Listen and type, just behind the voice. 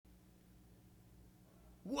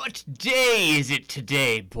What day is it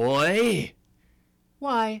today, boy?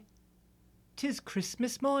 Why, 'tis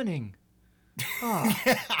Christmas morning.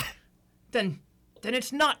 Ah, then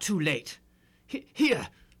it's not too late. Here,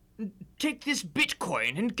 take this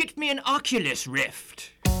Bitcoin and get me an Oculus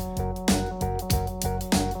Rift.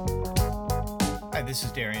 Hi, this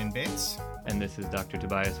is Darien Bates. And this is Dr.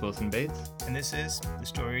 Tobias Wilson Bates. And this is The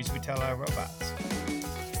Stories We Tell Our Robots.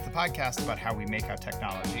 It's the podcast about how we make our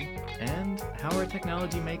technology. And how our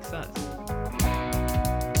technology makes us.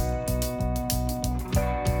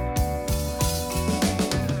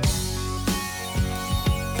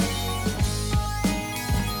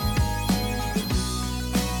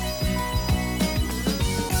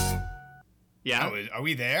 Yeah. Are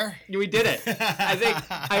we there? We did it. I think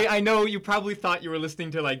I know you probably thought you were listening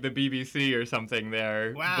to like the BBC or something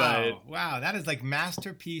there. Wow. Wow. That is like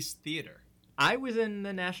masterpiece theater. I was in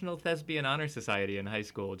the National Thespian Honor Society in high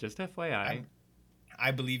school, just FYI.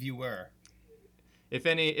 I believe you were. If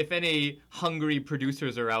any hungry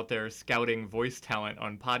producers are out there scouting voice talent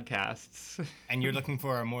on podcasts. And you're looking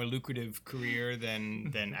for a more lucrative career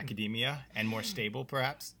than academia and more stable,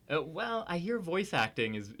 perhaps? Well, I hear voice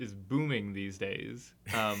acting is booming these days.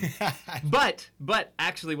 But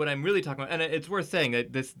actually what I'm really talking about, and it's worth saying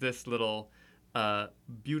that this little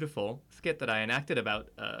beautiful skit that I enacted about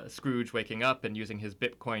Scrooge waking up and using his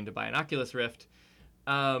Bitcoin to buy an Oculus Rift,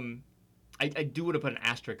 I do want to put an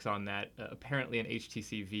asterisk on that. Apparently an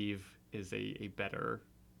HTC Vive is a better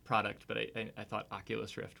product, but I thought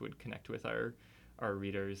Oculus Rift would connect with our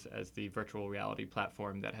readers as the virtual reality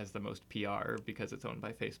platform that has the most PR because it's owned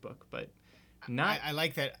by Facebook. But not. I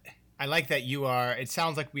like that. I like that you are. It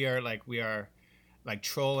sounds like we are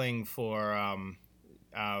trolling for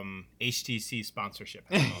HTC sponsorship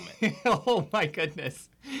at the moment. Oh my goodness!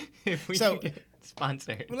 If we could get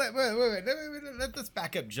sponsored. Wait. Let's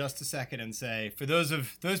back up just a second and say, for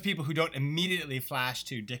those people who don't immediately flash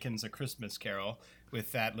to Dickens' A Christmas Carol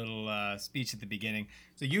with that little speech at the beginning.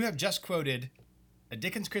 So you have just quoted a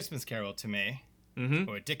Dickens Christmas Carol to me,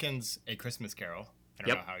 or Dickens' A Christmas Carol. I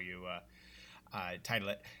don't know how you title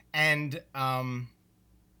it, and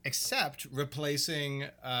except replacing,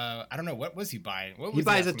 I don't know, what was he buying? He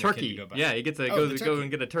buys a turkey. Yeah, he gets go and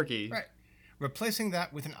get a turkey. Right, replacing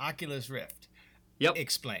that with an Oculus Rift. Yep.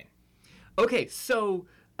 Explain. Okay, so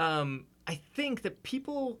I think that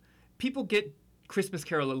people get Christmas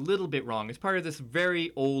Carol a little bit wrong. It's part of this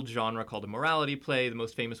very old genre called a morality play, the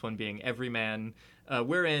most famous one being Everyman,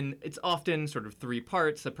 wherein it's often sort of three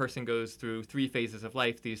parts. A person goes through three phases of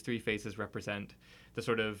life. These three phases represent the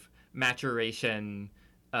sort of maturation,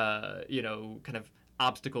 kind of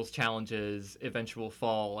obstacles, challenges, eventual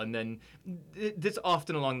fall. And then this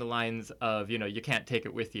often along the lines of, you can't take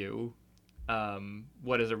it with you.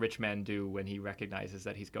 What does a rich man do when he recognizes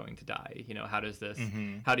that he's going to die? How does this?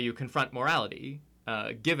 How do you confront morality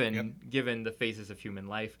given the phases of human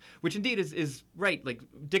life? Which indeed is right. Like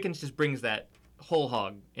Dickens just brings that whole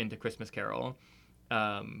hog into Christmas Carol,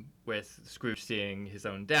 with Scrooge seeing his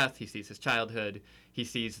own death. He sees his childhood. He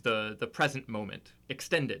sees the present moment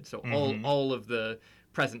extended. So all of the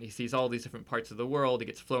present, he sees all these different parts of the world. He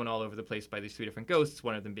gets flown all over the place by these three different ghosts,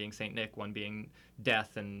 one of them being Saint Nick, one being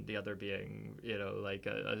death, and the other being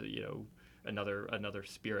another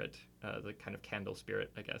spirit, the kind of candle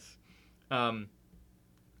spirit, I guess.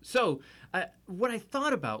 So what I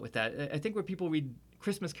thought about with that, I think where people read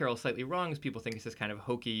Christmas Carol slightly wrong is people think it's this kind of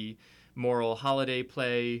hokey moral holiday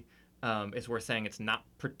play. It's worth saying it's not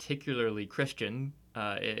particularly Christian.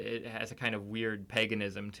 It has a kind of weird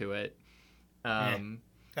paganism to it.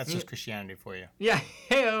 That's just Christianity for you. Yeah.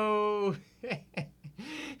 Hey-o!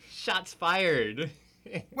 Shots fired.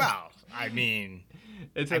 Well, I mean,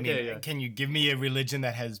 it's okay. Yeah. Can you give me a religion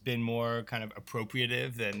that has been more kind of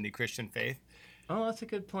appropriative than the Christian faith? Oh, that's a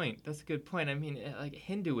good point. I mean, like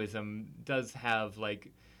Hinduism does have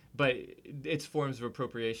but its forms of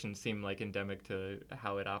appropriation seem like endemic to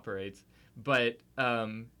how it operates. But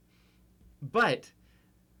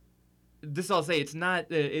this I'll say, it's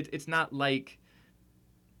not like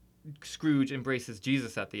Scrooge embraces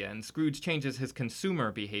Jesus at the end. Scrooge changes his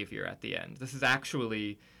consumer behavior at the end. This is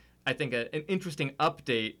actually, I think, an interesting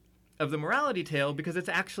update of the morality tale because it's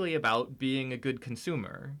actually about being a good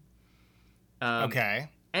consumer. Okay.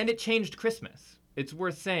 And it changed Christmas. It's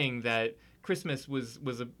worth saying that Christmas was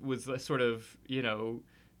a sort of,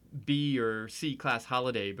 B or C class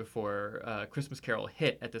holiday before Christmas Carol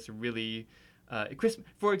hit at this really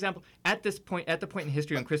for example, at the point in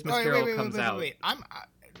history when Christmas Carol comes out.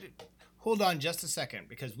 Hold on just a second,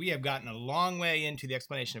 because we have gotten a long way into the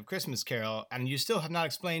explanation of Christmas Carol, and you still have not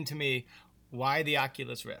explained to me why the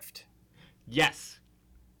Oculus Rift. Yes.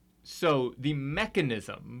 So the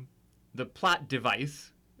mechanism, the plot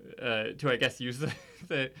device, to I guess use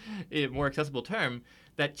the more accessible term,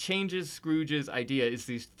 that changes Scrooge's idea is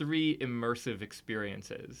these three immersive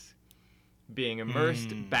experiences. Being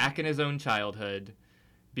immersed back in his own childhood,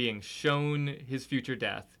 being shown his future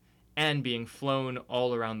death, and being flown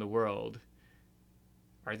all around the world.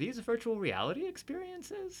 Are these virtual reality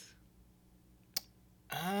experiences?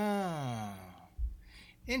 Oh,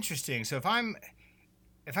 interesting. So if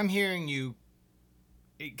I'm hearing you,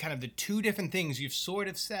 kind of the two different things you've sort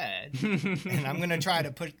of said, and I'm going to try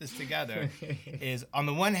to put this together, is on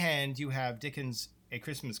the one hand you have Dickens' A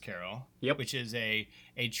Christmas Carol, which is a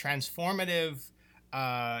transformative,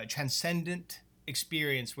 transcendent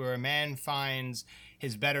experience where a man finds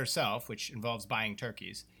his better self, which involves buying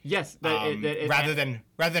turkeys. Yes, rather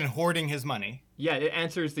than hoarding his money. Yeah, it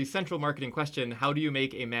answers the central marketing question: how do you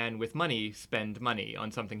make a man with money spend money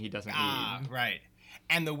on something he doesn't need? Right.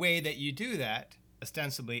 And the way that you do that,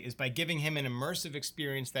 ostensibly, is by giving him an immersive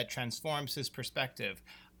experience that transforms his perspective,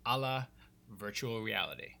 a la virtual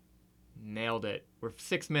reality. Nailed it. We're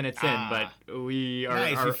 6 minutes in, but we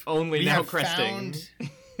are only now cresting.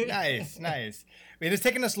 Nice. It has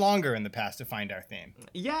taken us longer in the past to find our theme.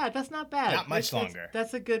 Yeah, that's not bad. Not much longer.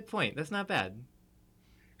 That's a good point. That's not bad.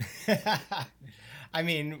 I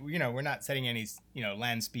mean, we're not setting any,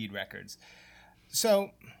 land speed records.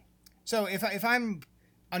 So if I'm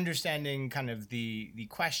understanding kind of the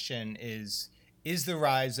question is the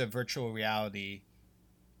rise of virtual reality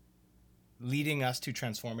leading us to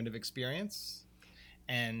transformative experience?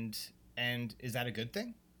 And is that a good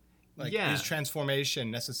thing? Is transformation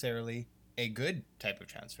necessarily a good type of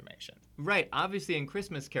transformation? Right. Obviously, in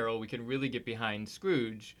Christmas Carol, we can really get behind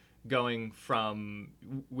Scrooge going from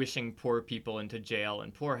wishing poor people into jail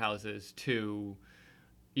and poorhouses to,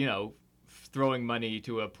 throwing money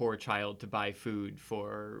to a poor child to buy food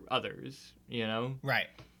for others, Right.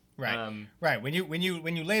 Right. When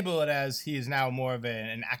you label it as he is now more of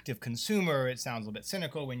an active consumer, it sounds a little bit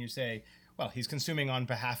cynical. When you say, well, he's consuming on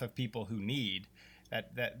behalf of people who need,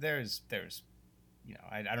 that there's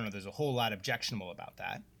I don't know, there's a whole lot objectionable about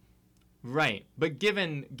that. Right. But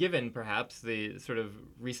given perhaps the sort of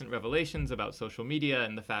recent revelations about social media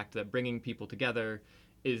and the fact that bringing people together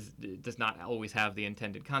does not always have the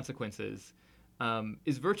intended consequences,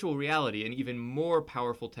 is virtual reality an even more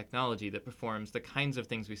powerful technology that performs the kinds of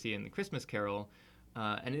things we see in the Christmas Carol,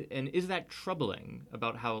 and is that troubling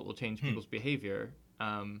about how it will change people's behavior?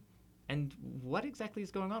 And what exactly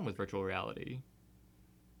is going on with virtual reality?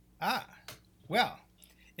 Well,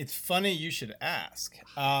 it's funny you should ask.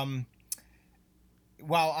 While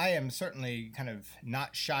I am certainly kind of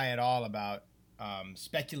not shy at all about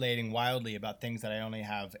speculating wildly about things that I only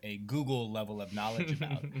have a Google level of knowledge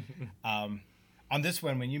about, on this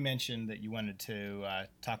one, when you mentioned that you wanted to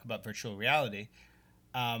talk about virtual reality,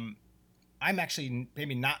 I'm actually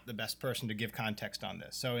maybe not the best person to give context on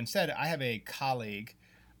this. So instead, I have a colleague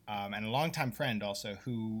and a longtime friend also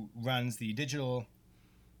who runs the digital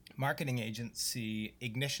marketing agency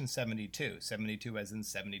Ignition 72 as in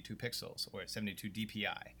 72 pixels or 72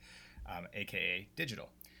 DPI, aka digital.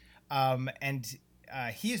 And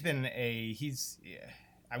he has been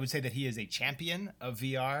I would say that he is a champion of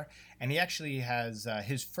VR, and he actually has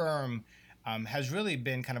his firm has really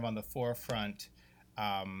been kind of on the forefront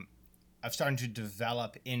of starting to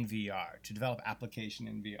develop in VR, to develop application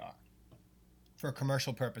in VR for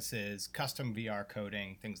commercial purposes, custom VR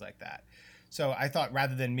coding, things like that. So I thought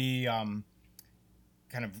rather than me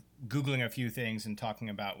kind of Googling a few things and talking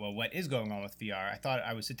about, well, what is going on with VR, I thought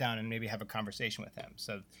I would sit down and maybe have a conversation with him.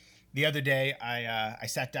 So the other day I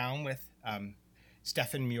sat down with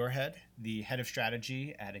Stefan Muirhead, the head of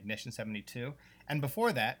strategy at Ignition 72. And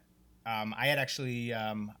before that, I had actually,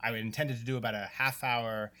 I intended to do about a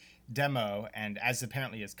half-hour demo, and as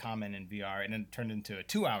apparently is common in VR, it turned into a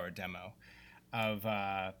 2-hour demo of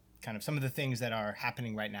kind of some of the things that are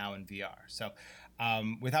happening right now in VR. So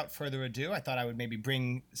without further ado, I thought I would maybe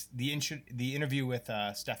bring the interview with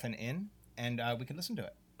Stefan in, and we can listen to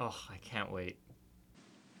it. Oh, I can't wait.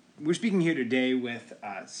 We're speaking here today with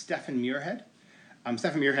Stefan Muirhead.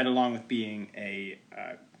 Stefan Muirhead, along with being a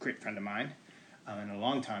great friend of mine and a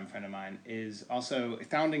longtime friend of mine, is also a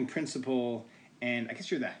founding principal, and I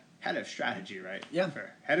guess you're the head of strategy, right? Yeah.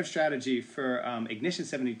 Head of strategy for Ignition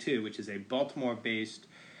 72, which is a Baltimore-based,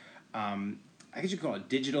 I guess you could call it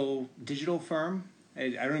digital firm. I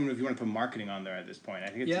don't even know if you want to put marketing on there at this point. I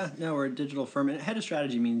think it's we're a digital firm, and head of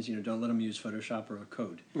strategy means don't let them use Photoshop or a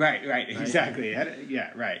code. Right, exactly.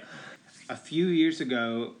 Right. A few years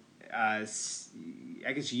ago,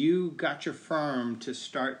 I guess you got your firm to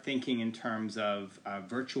start thinking in terms of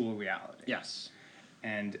virtual reality. Yes.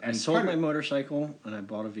 And I sold my motorcycle and I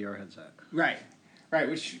bought a VR headset. Right.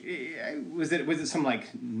 Which was it some like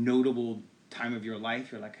notable time of your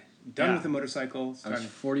life? You're like done with the motorcycle. I was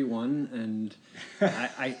 41 and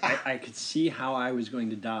I could see how I was going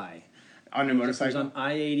to die. On a motorcycle? I was on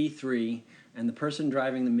I-83 and the person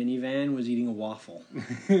driving the minivan was eating a waffle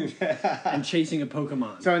and chasing a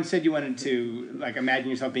Pokemon. So instead you wanted to like imagine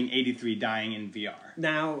yourself being 83 dying in VR.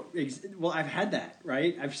 Now, well, I've had that,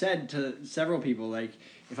 right? I've said to several people, like,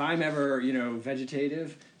 if I'm ever,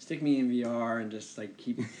 vegetative, stick me in VR and just, like,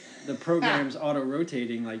 keep the programs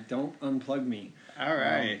auto-rotating. Like, don't unplug me. All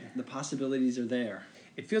right. The possibilities are there.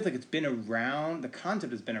 It feels like it's been around, the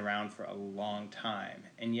concept has been around for a long time,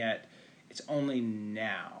 and yet it's only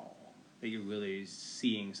now that you're really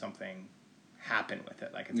seeing something happen with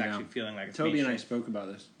it. Like, it's actually feeling like it's Toby and I spoke about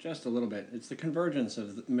this just a little bit. It's the convergence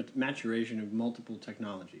of the maturation of multiple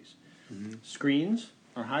technologies. Mm-hmm. Screens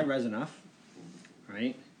are high-res enough,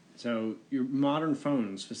 right? So your modern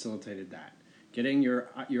phones facilitated that. Getting your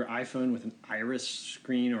iPhone with an iris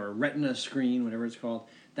screen or a retina screen, whatever it's called,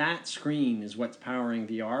 that screen is what's powering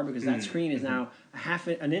VR because that screen is now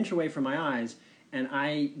an inch away from my eyes, and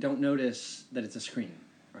I don't notice that it's a screen,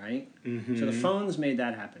 right? Mm-hmm. So the phones made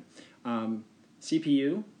that happen.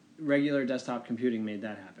 CPU, regular desktop computing made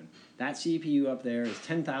that happen. That CPU up there is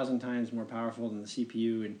 10,000 times more powerful than the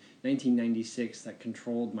CPU in 1996 that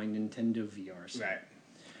controlled my Nintendo VR set.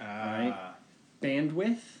 Right?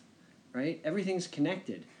 Bandwidth, right? Everything's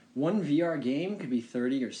connected. One VR game could be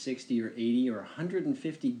 30 or 60 or 80 or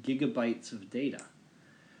 150 gigabytes of data.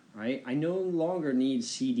 Right? I no longer need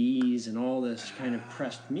CDs and all this kind of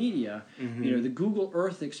pressed media. Mm-hmm. The Google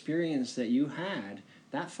Earth experience that you had,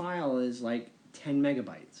 that file is like 10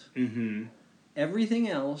 megabytes. Mm-hmm. Everything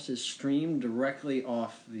else is streamed directly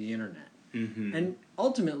off the internet. Mm-hmm. And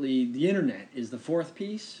ultimately, the internet is the fourth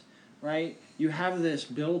piece, right? You have this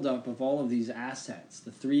buildup of all of these assets,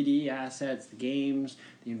 the 3D assets, the games,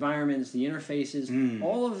 the environments, the interfaces,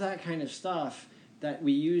 all of that kind of stuff that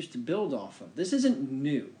we use to build off of. This isn't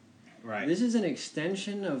new. Right. This is an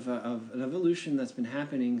extension of an evolution that's been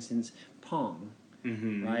happening since Pong,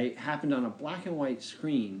 right? Happened on a black and white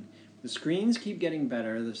screen. The screens keep getting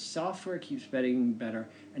better, the software keeps getting better,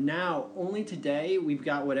 and now, only today, we've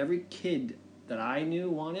got what every kid that I knew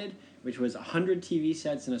wanted, which was 100 TV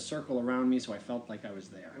sets in a circle around me so I felt like I was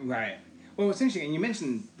there. Right. Well, it's interesting, and you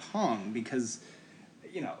mentioned Pong because,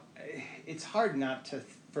 it's hard not to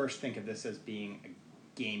first think of this as being a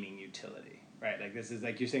gaming utility, right? Like, this is,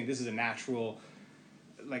 like you're saying, this is a natural,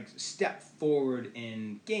 like, step forward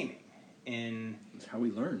in gaming. It's how we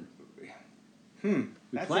learn.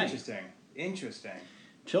 That's play. Interesting.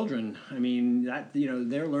 Children, I mean,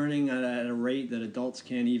 they're learning at a rate that adults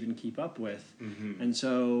can't even keep up with. Mm-hmm. And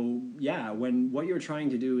so, when what you're trying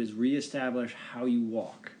to do is reestablish how you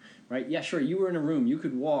walk, right? Yeah, sure, you were in a room, you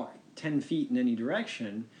could walk 10 feet in any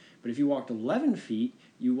direction, but if you walked 11 feet,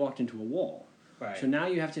 you walked into a wall. Right. So now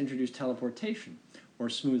you have to introduce teleportation or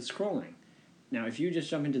smooth scrolling. Now, if you just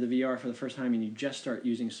jump into the VR for the first time and you just start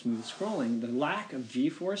using smooth scrolling, the lack of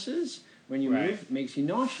G-forces when you move makes you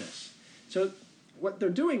nauseous. So what they're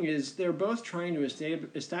doing is they're both trying to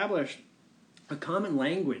establish a common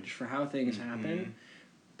language for how things happen,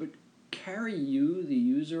 but carry you, the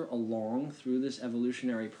user, along through this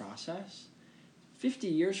evolutionary process. 50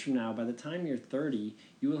 years from now, by the time you're 30,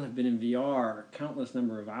 you will have been in VR a countless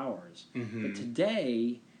number of hours. Mm-hmm. But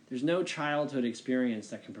today, there's no childhood experience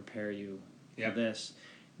that can prepare you for this.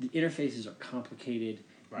 The interfaces are complicated.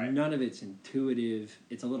 Right. None of it's intuitive.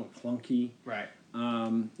 It's a little clunky. Right.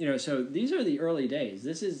 So these are the early days.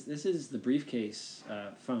 This is the briefcase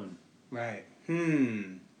phone. Right.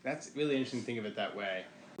 That's really interesting to think of it that way.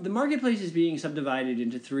 The marketplace is being subdivided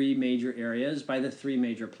into three major areas by the three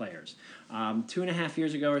major players. 2.5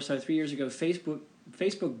 years ago or so, 3 years ago,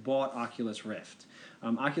 Facebook bought Oculus Rift.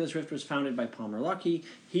 Oculus Rift was founded by Palmer Luckey.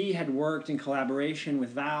 He had worked in collaboration with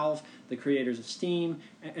Valve, the creators of Steam,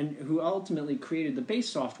 and who ultimately created the base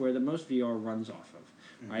software that most VR runs off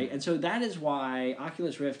of. Right? And so that is why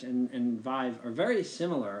Oculus Rift and Vive are very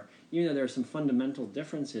similar, even though there are some fundamental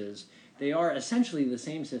differences. They are essentially the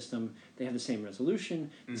same system. They have the same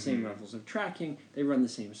resolution, the same levels of tracking. They run the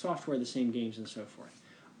same software, the same games, and so forth.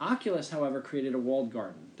 Oculus, however, created a walled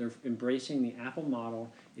garden. They're embracing the Apple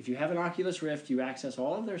model. If you have an Oculus Rift, you access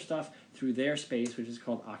all of their stuff through their space, which is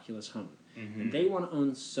called Oculus Home. And they want to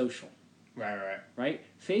own social. Right?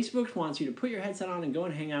 Facebook wants you to put your headset on and go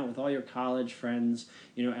and hang out with all your college friends,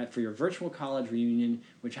 for your virtual college reunion,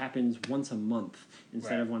 which happens once a month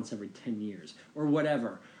instead of once every 10 years, or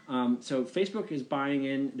whatever. So Facebook is buying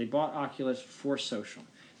in. They bought Oculus for social.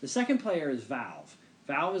 The second player is Valve.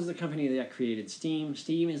 Valve is the company that created Steam.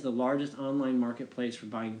 Steam is the largest online marketplace for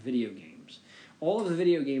buying video games. All of the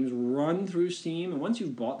video games run through Steam, and once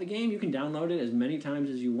you've bought the game, you can download it as many times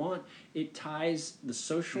as you want. It ties the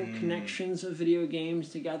social connections of video games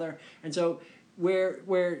together. And so where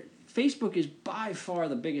Facebook is by far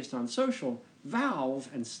the biggest on social, Valve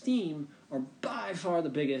and Steam are by far the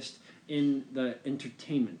biggest in the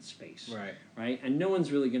entertainment space. Right? And no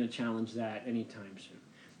one's really going to challenge that anytime soon.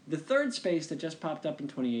 The third space that just popped up in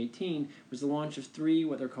 2018 was the launch of 3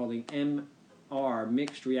 what they're calling MR,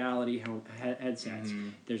 mixed reality headsets.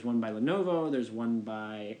 There's one by Lenovo, there's one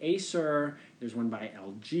by Acer, there's one by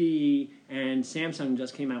LG, and Samsung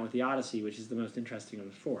just came out with the Odyssey, which is the most interesting of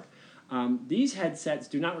the 4. These headsets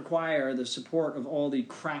do not require the support of all the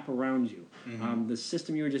crap around you. The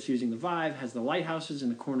system you were just using, the Vive, has the lighthouses in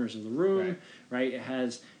the corners of the room, right? It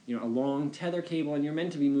has a long tether cable, and you're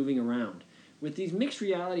meant to be moving around. With these mixed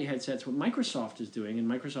reality headsets, what Microsoft is doing, and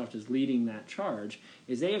Microsoft is leading that charge,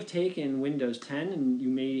 is they have taken Windows 10, and you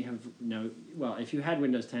may have, well, if you had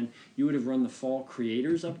Windows 10, you would have run the Fall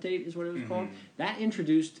Creators Update, is what it was called. That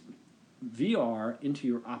introduced VR into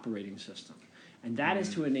your operating system, and that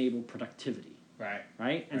is to enable productivity.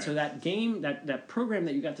 Right? And so that game, that program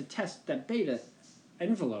that you got to test, that beta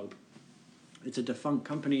envelope, it's a defunct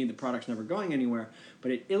company, the product's never going anywhere,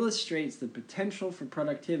 but it illustrates the potential for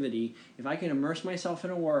productivity. If I can immerse myself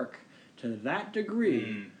in a work to that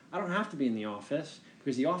degree, I don't have to be in the office,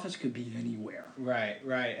 because the office could be anywhere. Right.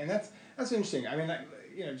 And that's interesting. I mean,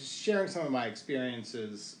 just sharing some of my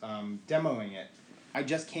experiences demoing it. I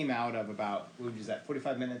just came out of about, what was that,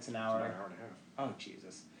 45 minutes, an hour? An hour and a half. Oh,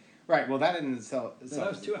 Jesus. Right, well, that in itself... No,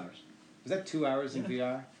 that was 2 hours. Was that 2 hours in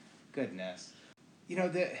VR? Goodness.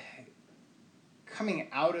 Coming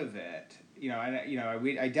out of it,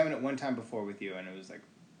 I demoed it one time before with you, and it was like,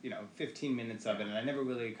 15 minutes of it, and I never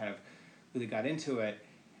really got into it.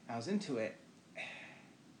 I was into it.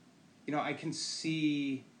 I can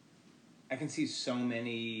see so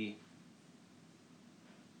many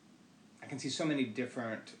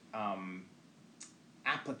different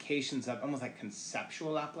applications of, almost like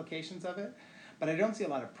conceptual applications of it, but I don't see a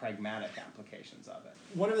lot of pragmatic applications of it.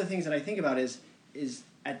 One of the things that I think about is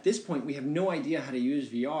at this point we have no idea how to use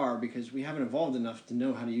VR because we haven't evolved enough to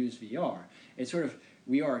know how to use VR. It's sort of,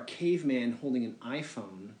 we are a caveman holding an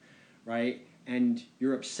iPhone, right? And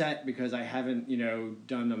you're upset because I haven't,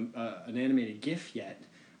 done an animated GIF yet.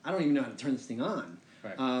 I don't even know how to turn this thing on.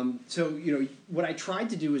 Right. So, what I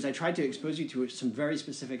tried to do is I tried to expose you to some very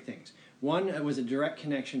specific things. One was a direct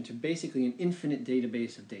connection to basically an infinite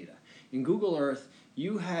database of data. In Google Earth,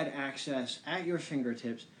 you had access at your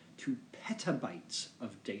fingertips to petabytes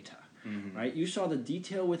of data, right? You saw the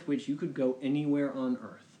detail with which you could go anywhere on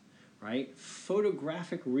Earth, right?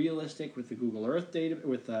 Photographic, realistic with the Google Earth data,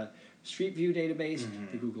 with the Street View database,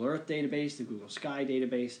 the Google Earth database, the Google Sky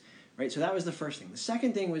database, right? So that was the first thing. The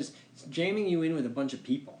second thing was jamming you in with a bunch of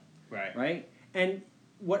people, right? And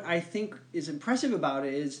what I think is impressive about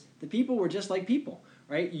it is the people were just like people,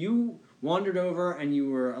 right? You wandered over and you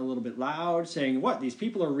were a little bit loud saying, what, these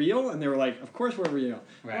people are real? And they were like, of course we're real.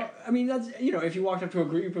 Right. Well, I mean, that's, if you walked up to a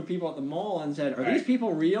group of people at the mall and said, are these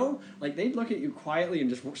people real? Like, they'd look at you quietly and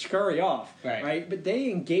just scurry off, right? But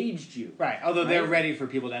they engaged you. Right, although they're ready for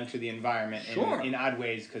people to enter the environment in odd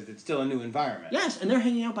ways because it's still a new environment. Yes, and they're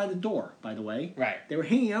hanging out by the door, by the way. Right. They were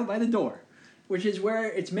hanging out by the door, which is where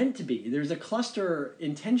it's meant to be. There's a cluster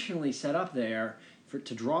intentionally set up there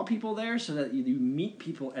to draw people there so that you meet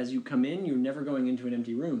people as you come in. You're never going into an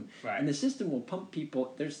empty room. Right. And the system will pump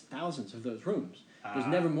people. There's thousands of those rooms. There's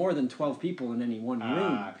never more than 12 people in any one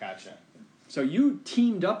room. Gotcha. So you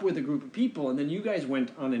teamed up with a group of people, and then you guys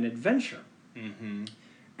went on an adventure.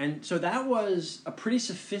 And so that was a pretty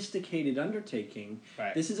sophisticated undertaking.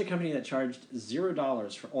 Right. This is a company that charged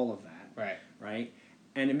 $0 for all of that. Right?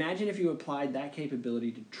 And imagine if you applied that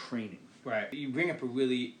capability to training. Right. You bring up a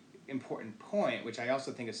really important point, which I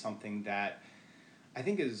also think is something that I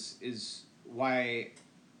think is why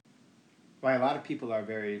a lot of people are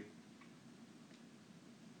very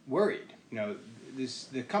worried.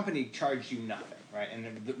 The company charged you nothing, right?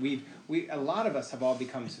 And we a lot of us have all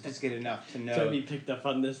become sophisticated enough to know. Toby picked up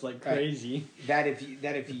on this like crazy. That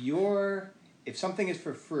if something is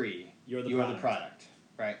for free, you're the product,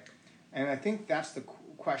 right? And I think that's the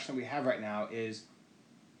question we have right now is.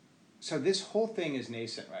 So this whole thing is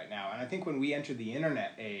nascent right now, and I think when we entered the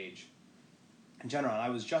internet age, in general, I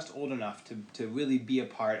was just old enough to really be a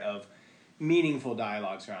part of meaningful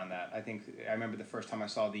dialogues around that. I remember the first time I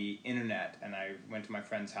saw the internet, and I went to my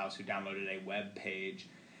friend's house who downloaded a web page,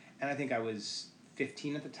 and I think I was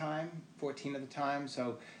 15 at the time, 14 at the time,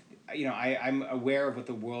 so I'm aware of what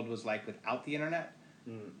the world was like without the internet,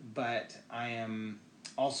 but I am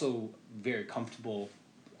also very comfortable.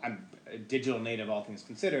 I'm a digital native, all things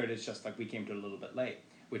considered. It's just like we came to it a little bit late,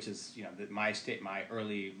 which is, my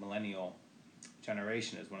early millennial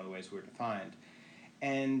generation is one of the ways we were defined.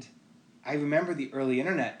 And I remember the early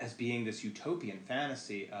internet as being this utopian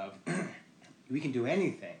fantasy of we can do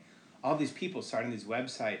anything. All these people starting these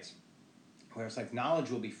websites where it's like knowledge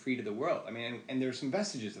will be free to the world. I mean, and there's some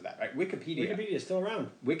vestiges of that, right? Wikipedia is still around.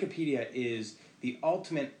 Wikipedia is the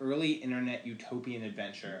ultimate early internet utopian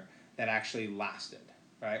adventure that actually lasted,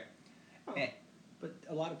 right? Oh, but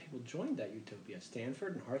a lot of people joined that utopia.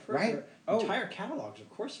 Stanford and Harvard. Right. Entire catalogs of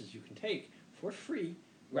courses you can take for free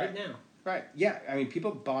right now. Right. Yeah. I mean,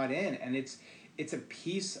 people bought in, and it's a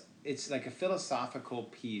piece. It's like a philosophical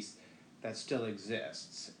piece that still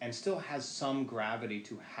exists and still has some gravity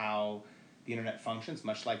to how the internet functions,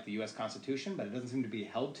 much like the U.S. Constitution, but it doesn't seem to be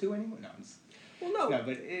held to anymore. No,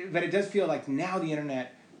 but it does feel like now the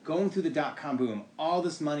internet, going through the dot-com boom, all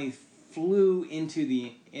this money flew into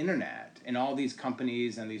the internet and all these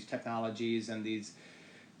companies and these technologies and these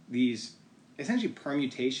essentially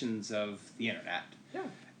permutations of the internet. Yeah.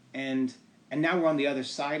 And now we're on the other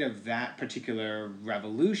side of that particular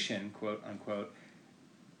revolution, quote unquote,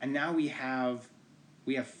 and now we have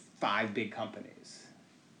 5 big companies.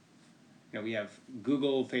 We have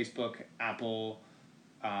Google, Facebook, Apple,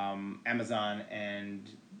 Amazon, and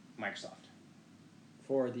Microsoft.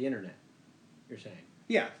 For the internet, you're saying?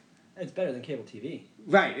 Yeah. It's better than cable TV.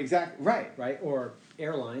 Right, exactly, right. Right, or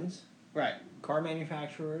airlines. Right. Car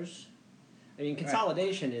manufacturers. I mean,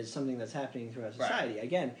 consolidation is something that's happening throughout society. Right.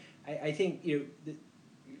 Again, I think,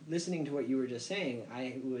 listening to what you were just saying,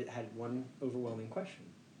 I had one overwhelming question.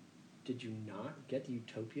 Did you not get the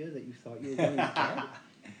utopia that you thought you were going to get?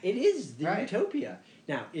 It is the utopia.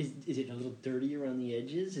 Now, is it a little dirty around the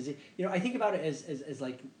edges? Is it? I think about it as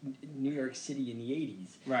like New York City in the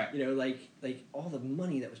 80s. Right. Like all the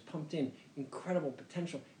money that was pumped in, incredible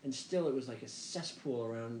potential, and still it was like a cesspool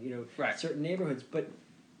around certain neighborhoods. But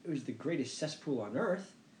it was the greatest cesspool on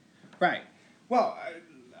earth. Right. Well,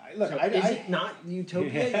 look, so is it not the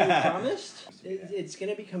utopia you promised? It's going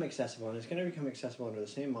to become accessible, and it's going to become accessible under the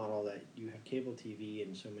same model that you have cable TV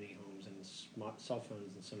in so many homes and cell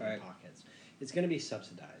phones in so many pockets. It's going to be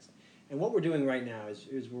subsidized. And what we're doing right now is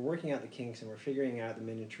we're working out the kinks and we're figuring out the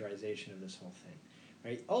miniaturization of this whole thing.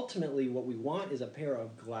 Right? Ultimately, what we want is a pair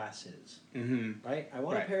of glasses. Mm-hmm. Right? I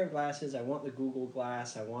want a pair of glasses. I want the Google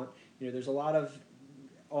Glass. I want, there's a lot of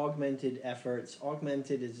augmented efforts.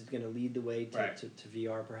 Augmented is going to lead the way to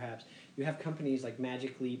VR, perhaps. You have companies like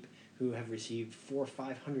Magic Leap who have received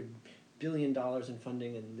 $400-500 billion in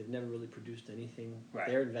funding, and they've never really produced anything. Right.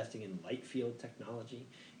 They're investing in light field technology.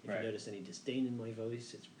 If Right. you notice any disdain in my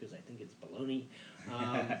voice, it's because I think it's baloney.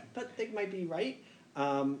 But they might be right.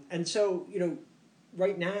 And so,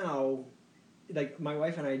 right now, like my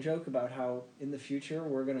wife and I joke about how in the future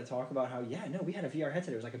we're going to talk about how, we had a VR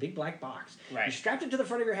headset. It was like a big black box. Right. You strapped it to the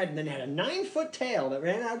front of your head, and then it had a 9-foot tail that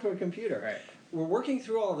ran out to a computer. Right. We're working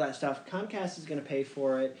through all of that stuff. Comcast is going to pay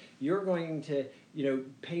for it. You're going to,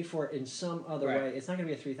 pay for it in some other way. It's not going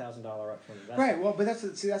to be a $3,000 upfront investment. Right. Well, but that's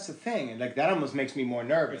the thing, and like that almost makes me more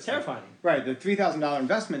nervous. It's terrifying. Right. The $3,000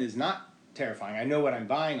 investment is not terrifying. I know what I'm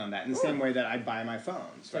buying on that in the same way that I buy my phones.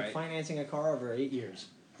 It's like financing a car over 8 years.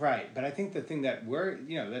 Right. But I think the thing that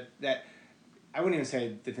that I wouldn't even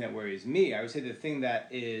say the thing that worries me. I would say the thing that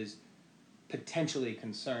is potentially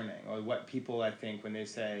concerning, or what people I think when they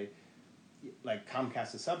say, like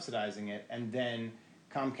Comcast is subsidizing it, and then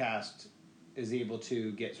Comcast is able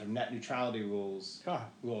to get sort of net neutrality rules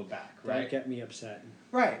rolled back, right? Don't get me upset.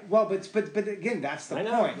 Right. Well, but again, that's the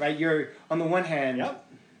point, right? You're on the one hand,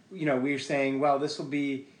 we're saying, well, this will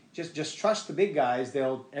be just trust the big guys.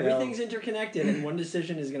 Everything's interconnected, and one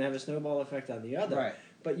decision is going to have a snowball effect on the other. Right.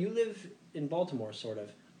 But you live in Baltimore, sort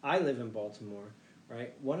of. I live in Baltimore,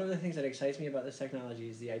 right? One of the things that excites me about this technology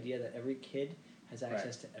is the idea that every kid has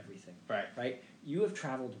access to everything. Right? You have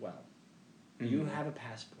traveled well. Mm-hmm. You have a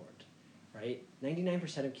passport, right?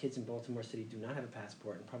 99% of kids in Baltimore City do not have a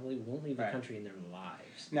passport and probably won't leave the country in their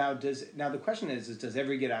lives. Now the question is does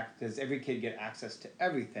every kid get access to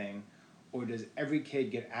everything, or does every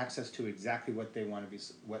kid get access to exactly what they want to be,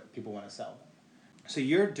 what people want to sell them? So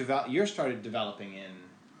you're started developing in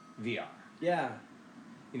VR. Yeah.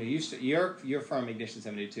 Your firm Ignition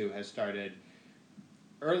 72 has started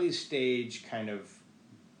early stage kind of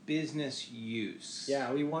business use.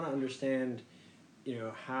 Yeah, we want to understand,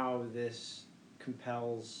 how this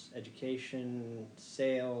compels education,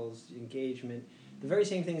 sales, engagement, the very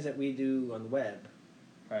same things that we do on the web.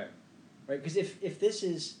 Right. Right? Because if this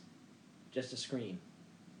is just a screen,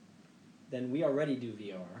 then we already do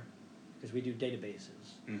VR. because we do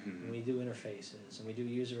databases, and we do interfaces, and we do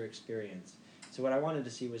user experience. So what I wanted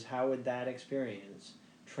to see was how would that experience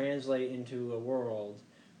translate into a world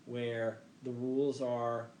where the rules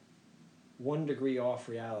are 1 degree off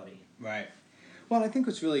reality. Right. Well, I think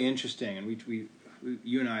what's really interesting, and we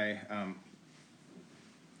you and I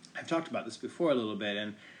have talked about this before a little bit,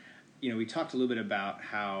 and we talked a little bit about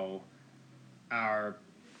how our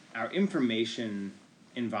information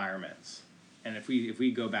environments, and if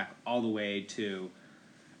we go back all the way to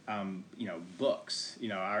books,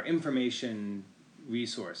 our information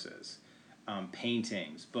resources,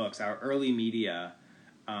 paintings, books, our early media,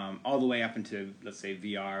 all the way up into, let's say,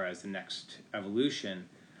 VR as the next evolution,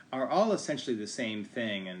 are all essentially the same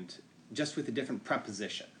thing, and just with a different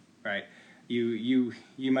preposition, right? You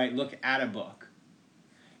might look at a book,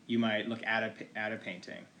 you might look at a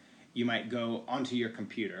painting, you might go onto your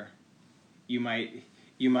computer, you are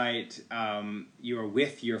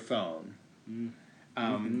with your phone,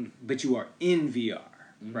 but you are in VR,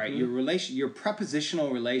 right? Your prepositional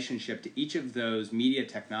relationship to each of those media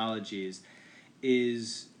technologies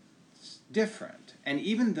is different. And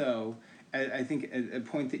even though, I think a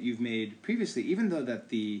point that you've made previously, even though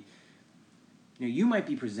that you might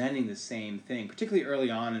be presenting the same thing, particularly early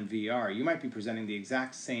on in VR, you might be presenting the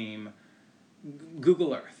exact same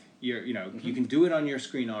Google Earth. You can do it on your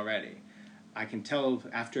screen already. I can tell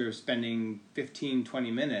after spending 15,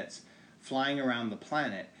 20 minutes flying around the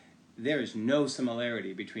planet, there is no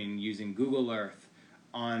similarity between using Google Earth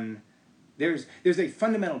on... There's a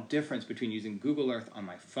fundamental difference between using Google Earth on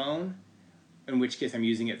my phone, in which case I'm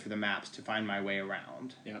using it for the maps to find my way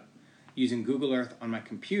around. Yep. Using Google Earth on my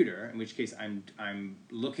computer, in which case I'm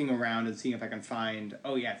looking around and seeing if I can find,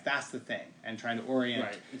 oh yeah, that's the thing, and trying to orient.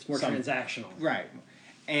 Right. It's more transactional. Right.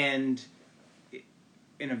 And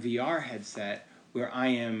in a VR headset where I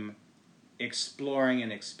am exploring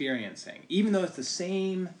and experiencing, even though it's the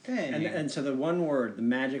same thing. And so the one word, the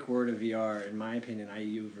magic word of VR, in my opinion, I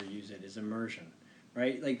overuse it, is immersion,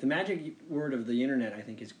 right? Like the magic word of the internet, I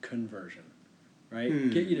think, is conversion,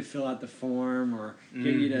 right? Get you to fill out the form, or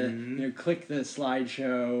get you to click the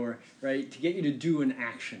slideshow, or right, to get you to do an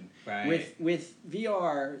action. Right. With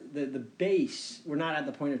VR, the base, we're not at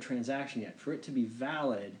the point of transaction yet. For it to be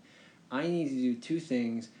valid, I need to do two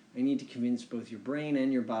things. I need to convince both your brain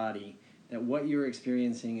and your body that what you're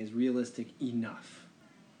experiencing is realistic enough.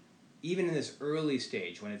 Even in this early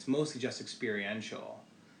stage, when it's mostly just experiential,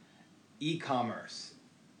 e-commerce,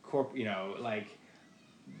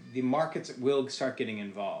 the markets will start getting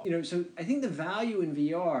involved. So I think the value in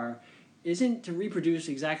VR isn't to reproduce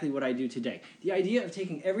exactly what I do today. The idea of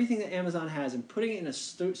taking everything that Amazon has and putting it in a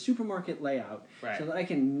supermarket layout so that I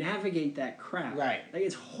can navigate that crap. Right. Like,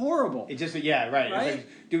 it's horrible. It just, yeah, right. Right? It's like,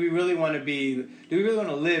 do we really want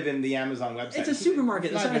to live in the Amazon website? It's a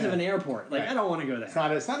supermarket the size of an airport. Like, right. I don't want to go there.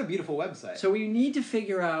 It's not a beautiful website. So we need to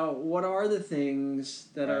figure out what are the things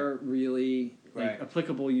that are really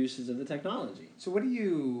applicable uses of the technology. So what do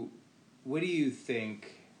you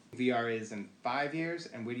think VR is in 5 years,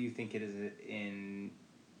 and what do you think it is in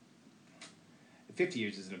 50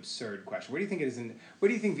 years? Is an absurd question. Where do you think it is where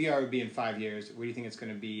do you think VR would be in 5 years? Where do you think it's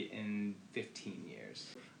going to be in 15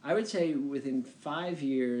 years? I would say within 5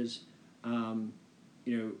 years, I don't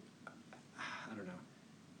know,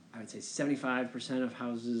 I would say 75% of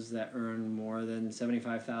houses that earn more than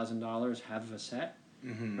 $75,000 have a set.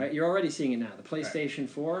 Right, you're already seeing it now. The PlayStation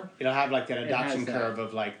 4. It'll have like that adoption curve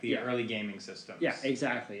of like the early gaming systems. Yeah,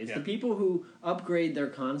 exactly. It's the people who upgrade their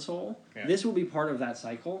console. Yeah. This will be part of that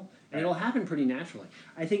cycle, and it'll happen pretty naturally.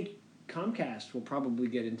 I think Comcast will probably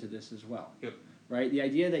get into this as well. Yep. Right, the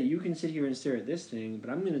idea that you can sit here and stare at this thing, but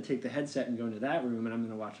I'm going to take the headset and go into that room and I'm going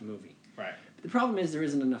to watch a movie. Right. But the problem is there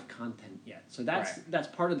isn't enough content yet. So that's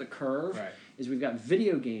part of the curve. Right. Is we've got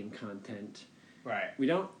video game content. Right. We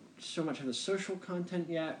don't so much have the social content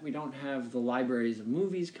yet. We don't have the libraries of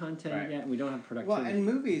movies content yet. We don't have productivity. Well, in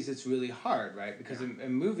movies, it's really hard, right? Because a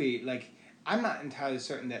movie, like, I'm not entirely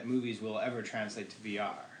certain that movies will ever translate to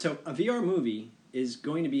VR. So a VR movie is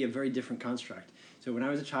going to be a very different construct. So when I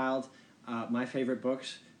was a child, my favorite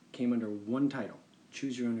books came under one title: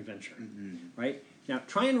 Choose Your Own Adventure. Right? Now,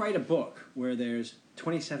 try and write a book where there's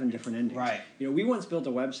 27 different endings. Right. We once built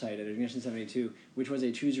a website at Ignition 72, which was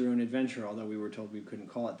a Choose Your Own Adventure, although we were told we couldn't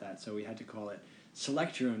call it that, so we had to call it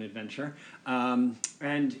Select Your Own Adventure.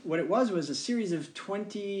 And what it was a series of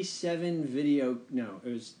 37 video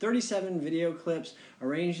clips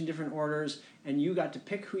arranged in different orders, and you got to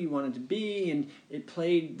pick who you wanted to be, and it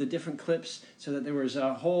played the different clips so that there was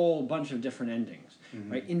a whole bunch of different endings.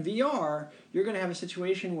 Right? In VR, you're going to have a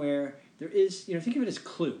situation where there is, think of it as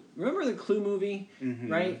Clue. Remember the Clue movie,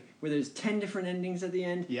 Mm-hmm. right? Where there's 10 different endings at the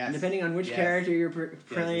end? Yes. And depending on which Yes. character you're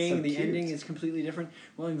playing, so the cute. ending is completely different.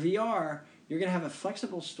 Well, in VR, you're going to have a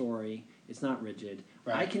flexible story. It's not rigid.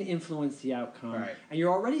 Right. I can influence the outcome. Right. And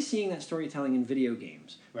you're already seeing that storytelling in video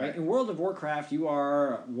games. Right? In World of Warcraft, you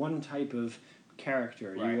are one type of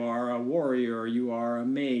character. Right. You are a warrior. You are a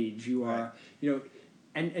mage. You are,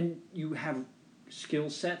 and you have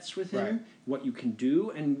skill sets within Right. what you can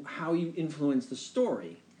do and how you influence the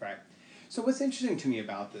story. Right. So what's interesting to me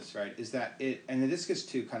about this, right, is that and this gets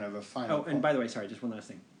to kind of a final Oh, and by the way, sorry, just one last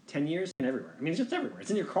thing. 10 years and everywhere. I mean, it's just everywhere.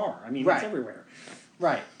 It's in your car. I mean, Right. it's everywhere.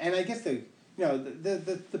 Right. And I guess the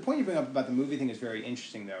point you bring up about the movie thing is very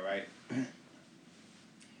interesting, though, right?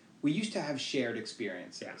 We used to have shared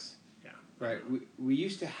experiences. Yeah. Right. We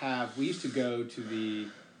used to go to the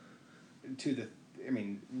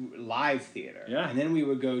live theater. Yeah. And then we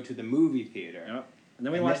would go to the movie theater. Yep. And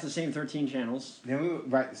then we watched the same 13 channels. Then we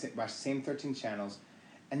would watch the same 13 channels.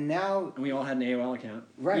 And now... And we all had an AOL account.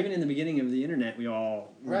 Right. Even in the beginning of the internet, we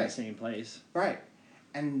all were in Right. the same place. Right.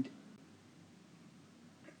 And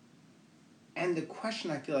the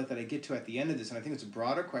question I feel like that I get to at the end of this, and I think it's a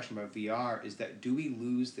broader question about VR, is that do we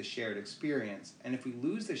lose the shared experience? And if we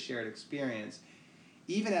lose the shared experience,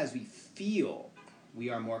 even as we feel we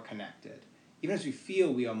are more connected, even as we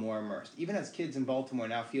feel we are more immersed, even as kids in Baltimore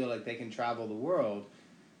now feel like they can travel the world,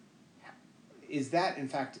 is that in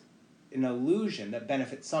fact an illusion that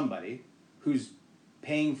benefits somebody who's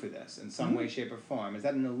paying for this in some way, shape, or form? Is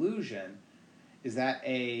that an illusion? Is that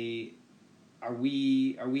are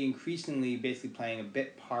we increasingly basically playing a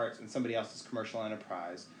bit part in somebody else's commercial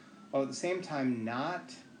enterprise, while at the same time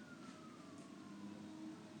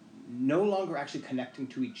no longer actually connecting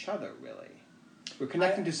to each other, really? We're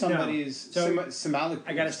connecting to somebody's simulacrum.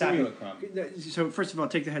 I got to stop you. So first of all,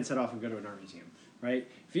 take the headset off and go to an art museum, right?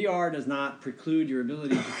 VR does not preclude your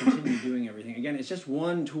ability to continue doing everything. Again, it's just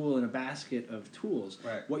one tool in a basket of tools.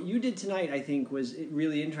 Right. What you did tonight, I think, was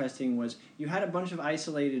really interesting. Was you had a bunch of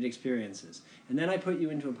isolated experiences, and then I put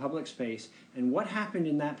you into a public space. And what happened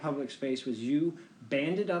in that public space was you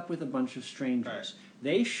banded up with a bunch of strangers. Right.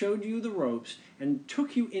 They showed you the ropes and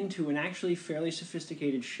took you into an actually fairly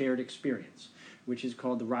sophisticated shared experience, which is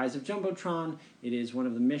called The Rise of Jumbotron. It is one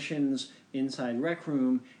of the missions inside Rec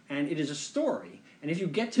Room, and it is a story. And if you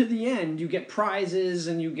get to the end, you get prizes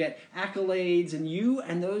and you get accolades, and you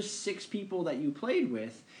and those 6 people that you played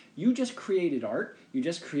with, you just created art. You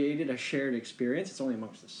just created a shared experience. It's only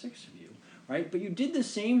amongst the 6 of you, right? But you did the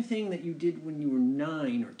same thing that you did when you were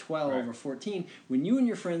 9 or 12 or 14, when you and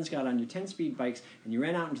your friends got on your 10-speed bikes and you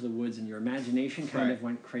ran out into the woods and your imagination kind of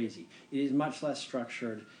went crazy. It is much less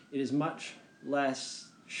structured. It is much less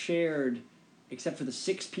shared, except for the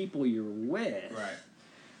 6 people you're with.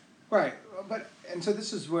 Right, and so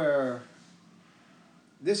this is where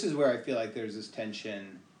I feel like there's this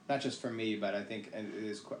tension, not just for me, but I think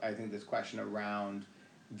this question around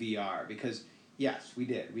VR, because yes, we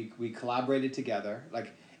did. We collaborated together.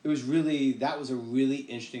 Like that was a really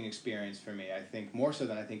interesting experience for me. I think more so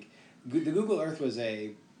than I think the Google Earth was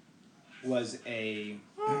a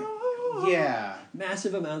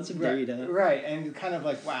massive amounts of data. Right, and kind of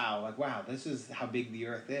like wow, this is how big the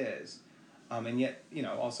Earth is. And yet,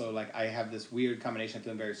 also, like, I have this weird combination of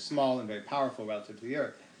feeling very small and very powerful relative to the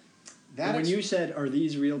Earth. And when you said, are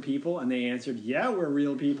these real people? And they answered, yeah, we're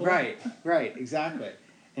real people. Right, exactly.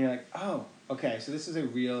 And you're like, oh, okay, so this is a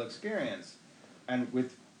real experience. And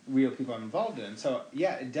with real people I'm involved in. So,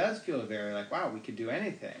 yeah, it does feel very like, wow, we could do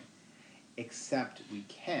anything. Except we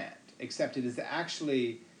can't. Except it is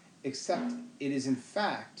in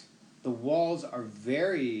fact, the walls are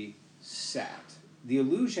very set. The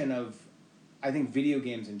illusion of, I think, video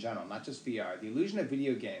games in general, not just VR, the illusion of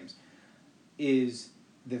video games is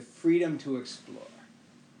the freedom to explore.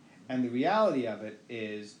 And the reality of it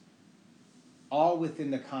is all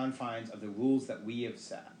within the confines of the rules that we have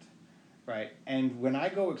set, right? And when I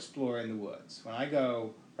go explore in the woods, when I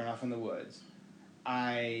go run off in the woods,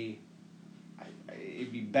 it'd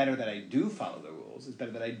be better that I do follow the rules. It's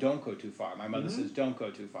better that I don't go too far. My mother says, don't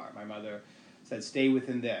go too far. My mother said, stay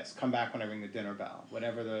within this. Come back when I ring the dinner bell.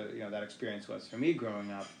 Whatever that experience was for me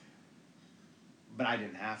growing up. But I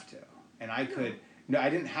didn't have to. And I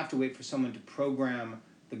didn't have to wait for someone to program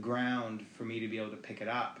the ground for me to be able to pick it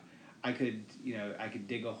up. I could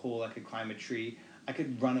dig a hole, I could climb a tree, I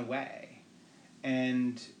could run away.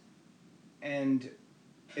 And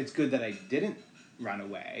it's good that I didn't run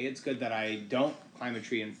away. It's good that I don't climb a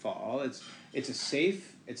tree and fall. It's a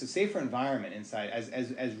safer environment inside.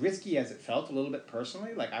 As risky as it felt a little bit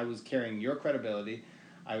personally, like I was carrying your credibility.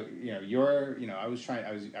 I was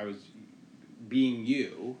being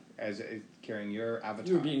you as carrying your avatar.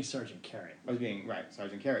 You were being Sergeant Carrot. I was being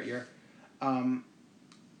Sergeant Carrot. But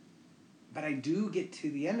I do get to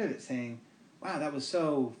the end of it saying, "Wow, that was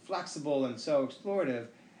so flexible and so explorative,"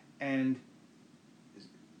 and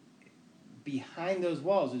behind those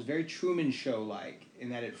walls, it was very Truman Show-like in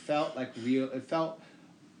that it felt like real. It felt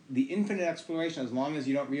the infinite exploration. As long as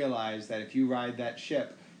you don't realize that if you ride that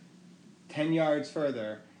ship 10 yards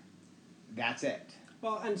further, that's it.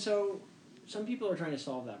 Well, and so some people are trying to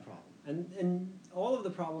solve that problem. And all of the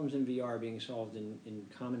problems in VR are being solved in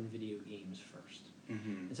common video games first.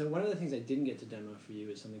 Mm-hmm. And so one of the things I didn't get to demo for you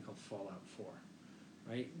is something called Fallout 4.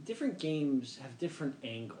 Right? Different games have different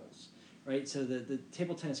angles. Right? So the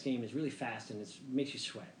table tennis game is really fast and it makes you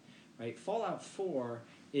sweat. Right? Fallout 4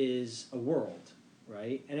 is a world.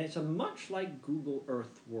 Right? And it's a much like Google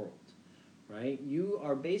Earth world. Right? You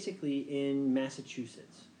are basically in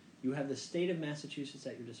Massachusetts. You have the state of Massachusetts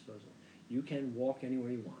at your disposal. You can walk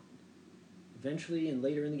anywhere you want. Eventually and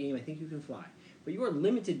later in the game, I think you can fly. But you are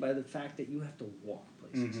limited by the fact that you have to walk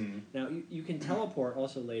places. Mm-hmm. Now, you can teleport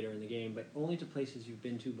also later in the game, but only to places you've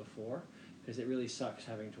been to before, because it really sucks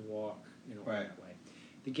having to walk, all Right. that way.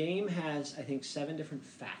 The game has, I think, 7 different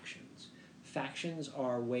factions. Factions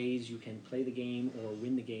are ways you can play the game or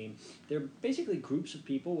win the game. They're basically groups of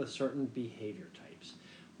people with certain behavior types.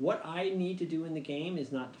 What I need to do in the game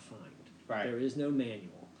is not defined. Right. There is no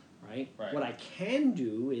manual, right? Right. What I can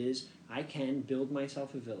do is I can build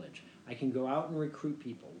myself a village. I can go out and recruit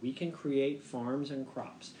people. We can create farms and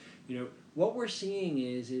crops. What we're seeing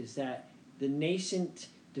is that the nascent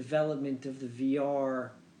development of the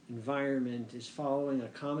VR environment is following a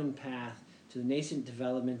common path to the nascent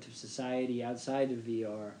development of society outside of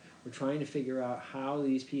VR. We're trying to figure out how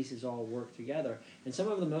these pieces all work together. And some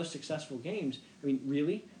of the most successful games,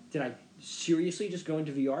 really? Did I seriously just go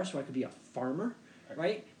into VR so I could be a farmer?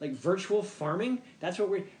 Right? Like virtual farming? That's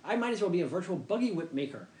what I might as well be a virtual buggy whip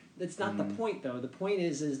maker. That's not the point, though. The point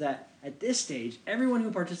is that at this stage, everyone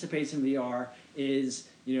who participates in VR is,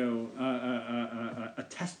 a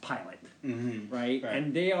test pilot, right?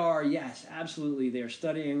 And they are, yes, absolutely, they're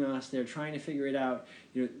studying us. They're trying to figure it out.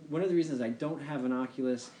 One of the reasons I don't have an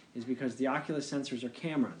Oculus is because the Oculus sensors are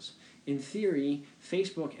cameras. In theory,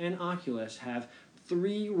 Facebook and Oculus have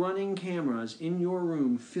 3 running cameras in your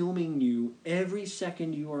room filming you every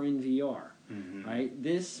second you are in VR. Mm-hmm. Right?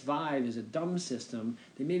 This Vive is a dumb system.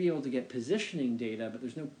 They may be able to get positioning data, but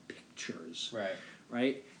there's no pictures. Right.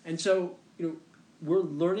 Right? And so, we're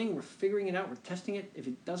learning, we're figuring it out, we're testing it. If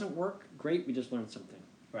it doesn't work, great, we just learned something.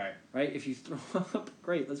 Right. Right? If you throw up,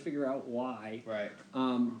 great, let's figure out why. Right.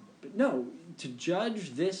 But no, to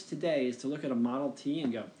judge this today is to look at a Model T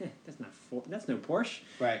and go, that's no Porsche.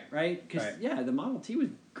 Right. Right? Because, the Model T was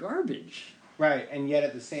garbage. Right, and yet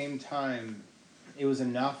at the same time, it was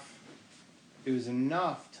enough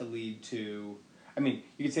to lead to, you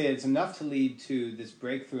could say it's enough to lead to this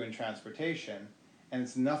breakthrough in transportation, and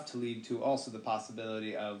it's enough to lead to also the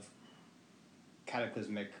possibility of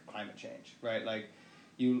cataclysmic climate change, right? Like,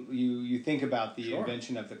 you think about the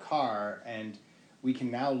invention of the car, and we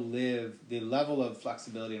can now live, the level of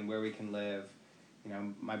flexibility and where we can live.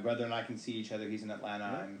 My brother and I can see each other. He's in Atlanta,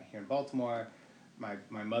 I'm here in Baltimore.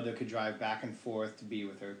 My mother could drive back and forth to be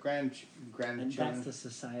with her grandchildren. And that's the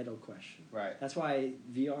societal question. Right. That's why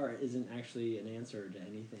VR isn't actually an answer to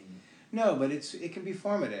anything. No, but it can be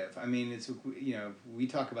formative. We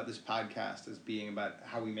talk about this podcast as being about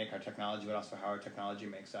how we make our technology, but also how our technology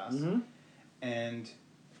makes us. Mm-hmm. And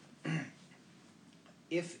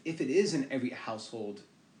if it is in every household,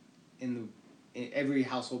 in every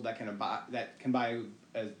household that can buy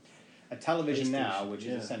a television now, which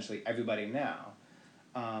is essentially everybody now.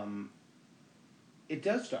 It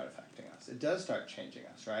does start affecting us. It does start changing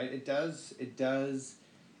us, right? It does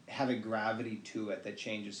have a gravity to it that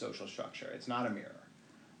changes social structure. It's not a mirror.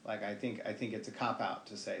 Like, I think it's a cop-out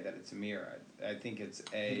to say that it's a mirror. I think it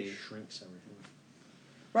shrinks everything.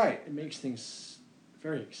 Right. It makes things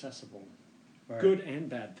very accessible. Right. Good and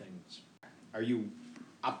bad things. Are you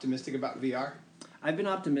optimistic about VR? I've been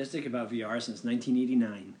optimistic about VR since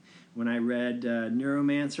 1989. When I read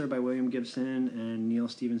Neuromancer by William Gibson and Neil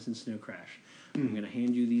Stephenson's Snow Crash. I'm going to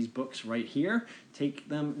hand you these books right here. Take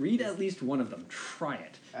them, read at least one of them. Try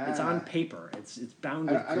it. It's on paper. It's bound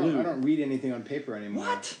with glue. I don't read anything on paper anymore.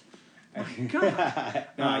 What? My God.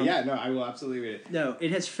 I will absolutely read it. No,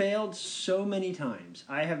 it has failed so many times.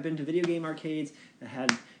 I have been to video game arcades that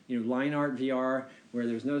had line art VR where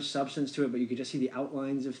there's no substance to it, but you could just see the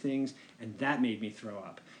outlines of things, and that made me throw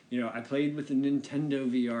up. I played with the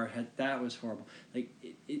Nintendo VR. That was horrible. Like,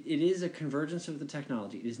 it is a convergence of the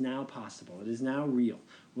technology. It is now possible. It is now real.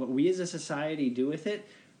 What we as a society do with it,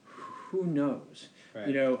 Who knows? Right.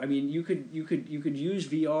 You know, I mean, you could use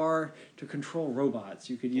VR to control robots.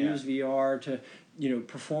 You could use VR to,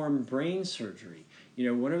 perform brain surgery. You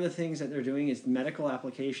know, one of the things that they're doing is medical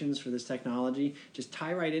applications for this technology just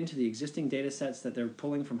tie right into the existing data sets that they're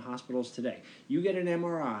pulling from hospitals today. You get an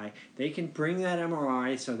MRI, they can bring that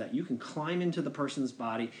MRI so that you can climb into the person's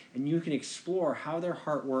body and you can explore how their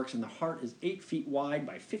heart works, and the heart is 8 feet wide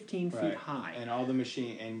by 15 feet high. And all the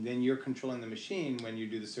machine, and then you're controlling the machine when you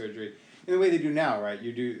do the surgery. In the way they do now, right?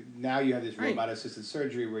 You have this robot-assisted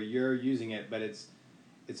surgery where you're using it, but it's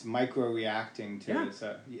micro-reacting to it,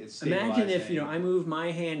 so it's stabilizing. Imagine if, I move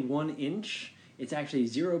my hand 1 inch, it's actually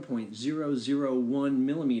 0.001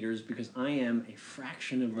 millimeters because I am a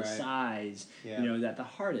fraction of the size, that the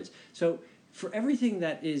heart is. So for everything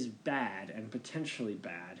that is bad and potentially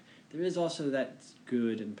bad, there is also that's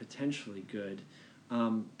good and potentially good.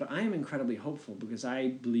 But I am incredibly hopeful because I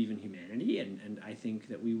believe in humanity, and I think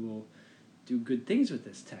that we will do good things with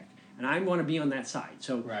this tech. And I want to be on that side.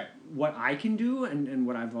 So what I can do and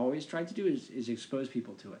what I've always tried to do is expose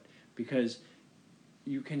people to it. Because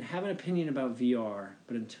you can have an opinion about VR,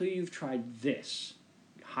 but until you've tried this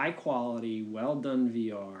high quality, well done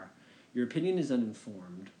VR, your opinion is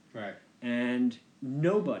uninformed. Right. And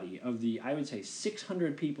nobody of the, I would say,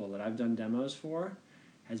 600 people that I've done demos for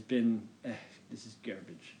has been, this is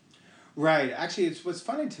garbage. Right. Actually, it's what's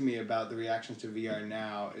funny to me about the reactions to VR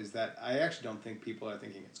now is that I actually don't think people are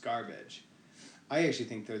thinking it's garbage. I actually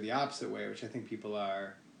think they're the opposite way, which I think people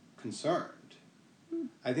are concerned.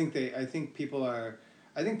 I think people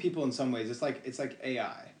in some ways it's like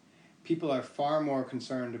AI. People are far more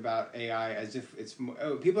concerned about AI as if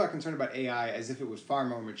people are concerned about AI as if it was far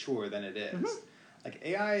more mature than it is. Mm-hmm. Like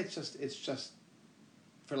AI, it's just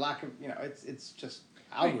for lack of it's just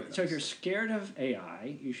algorithms. Right. So if you're scared of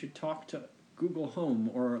AI, you should talk to Google Home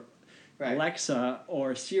or Alexa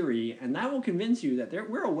or Siri, and that will convince you that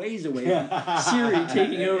we're a ways away from Siri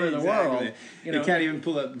taking over the world. You can't even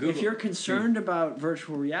pull up Google. If you're concerned about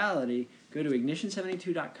virtual reality, go to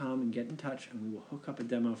ignition72.com and get in touch, and we will hook up a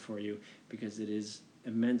demo for you because it is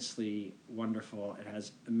immensely wonderful. It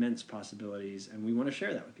has immense possibilities, and we want to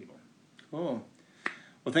share that with people. Cool.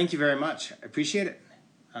 Well, thank you very much. I appreciate it.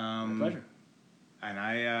 My pleasure. And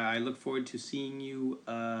I look forward to seeing you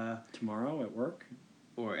tomorrow at work.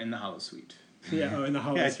 Or in the holosuite. Yeah, in the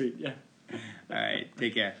holosuite, yeah. All right,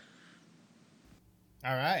 take care.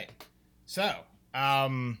 All right. So,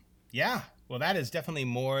 well, that is definitely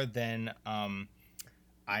more than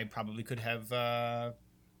I probably could have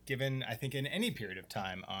given, I think, in any period of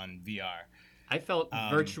time on VR. I felt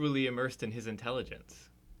virtually immersed in his intelligence.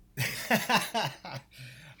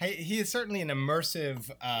 He is certainly an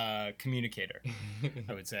immersive communicator,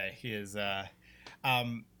 I would say. He is...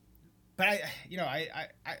 But I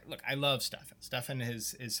look, I love Stefan. Stefan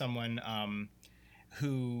is someone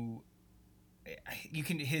who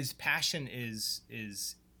his passion is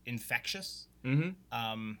infectious.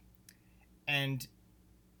 Mm-hmm. And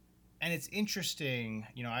it's interesting.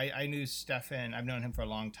 I knew Stefan. I've known him for a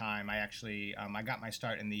long time. I actually I got my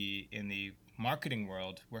start in the marketing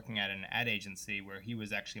world working at an ad agency where he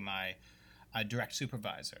was actually my direct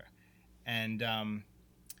supervisor, and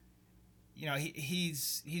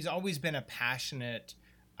he's always been a passionate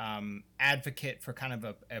advocate for kind of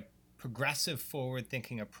a progressive,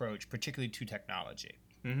 forward-thinking approach, particularly to technology.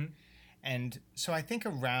 Mm-hmm. And so I think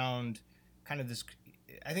around kind of this,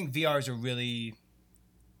 I think VR is a really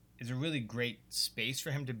great space for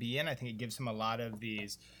him to be in. I think it gives him a lot of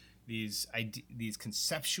these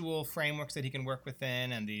conceptual frameworks that he can work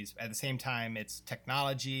within, and these at the same time it's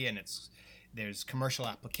technology and there's commercial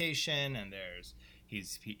application, and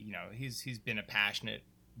he's been a passionate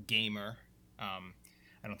gamer.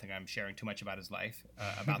 I don't think I'm sharing too much about his life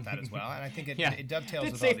about that as well, and I think it dovetails.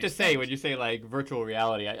 It's with safe all to these say things. when you say like virtual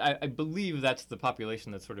reality, I believe that's the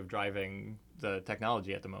population that's sort of driving the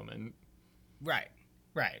technology at the moment. Right.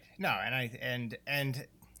 No, and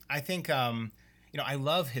I think I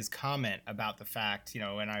love his comment about the fact,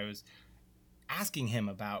 when I was asking him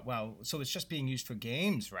about, well, so it's just being used for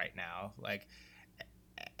games right now, like.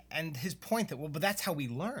 And his point that, but that's how we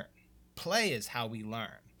learn. Play is how we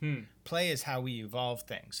learn. Play is how we evolve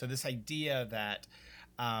things. So this idea that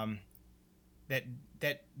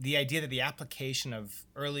the idea that the application of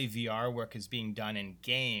early VR work is being done in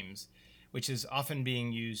games, which is often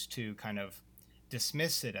being used to kind of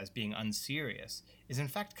dismiss it as being unserious, is in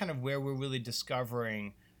fact kind of where we're really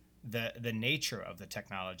discovering the nature of the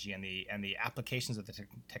technology and the applications of the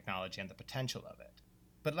technology and the potential of it.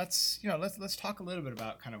 But let's talk a little bit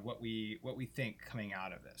about kind of what we think coming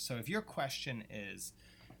out of this. So if your question is,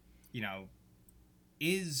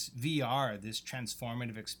 is VR, this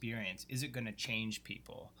transformative experience, is it going to change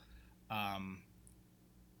people, and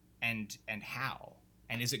how,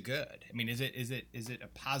 and is it good? I mean, is it a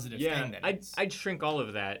positive thing? That I'd shrink all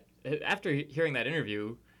of that after hearing that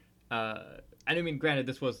interview. And I mean, granted,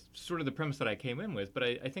 this was sort of the premise that I came in with, but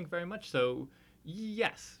I think very much so.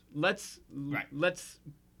 Yes, let's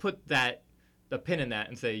put the pin in that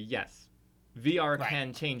and say yes, VR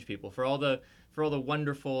can change people for all the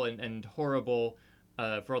wonderful and horrible,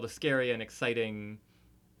 for all the scary and exciting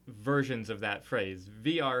versions of that phrase.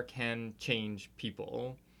 VR can change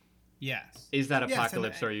people. Yes. Is that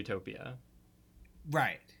apocalypse or utopia?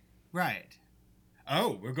 Right.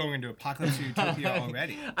 Oh, we're going into apocalypse or utopia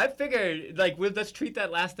already. I figured, let's treat that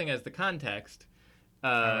last thing as the context.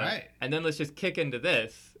 All right. And then let's just kick into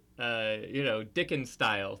this, Dickens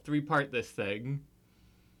style, 3-part this thing.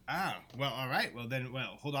 Ah, well, all right. Well,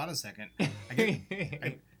 hold on a second.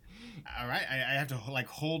 All right, I have to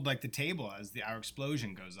hold the table as our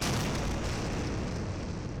explosion goes on.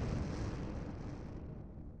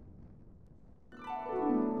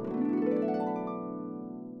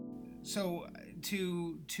 So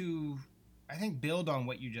to I think build on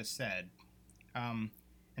what you just said, and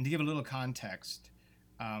to give a little context,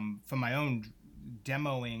 from my own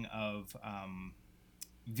demoing of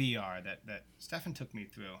VR that Stefan took me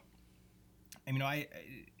through. I mean, I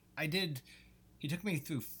did. He took me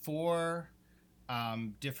through 4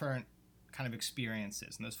 different kind of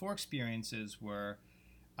experiences, and those 4 experiences were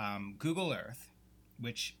Google Earth,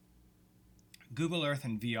 which Google Earth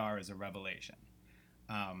and VR is a revelation.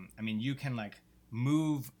 I mean, you can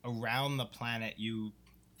move around the planet. You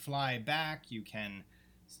fly back. You can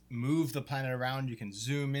move the planet around. You can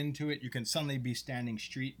zoom into it. You can suddenly be standing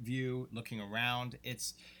street view, looking around.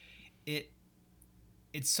 It's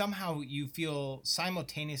somehow you feel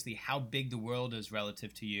simultaneously how big the world is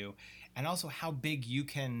relative to you, and also how big you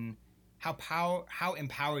can, how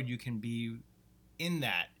empowered you can be in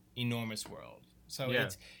that enormous world. So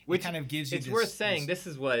it kind of gives you. It's worth saying this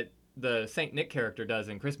is what the Saint Nick character does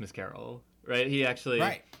in Christmas Carol, right? He actually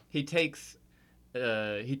he takes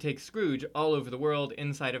Scrooge all over the world,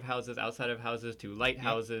 inside of houses, outside of houses, to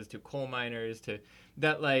lighthouses, to coal miners, to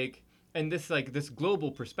that and this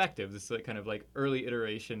global perspective, this kind of early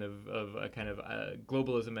iteration of a kind of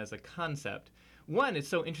globalism as a concept. One, it's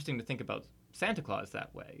so interesting to think about Santa Claus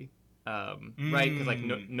that way, right? Because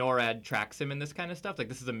NORAD tracks him in this kind of stuff.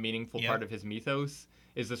 This is a meaningful part of his mythos,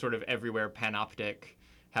 is the sort of everywhere panoptic,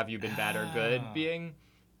 have you been bad or good being.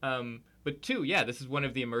 But 2, this is one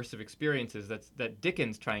of the immersive experiences that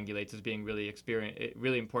Dickens triangulates as being really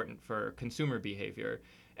important for consumer behavior.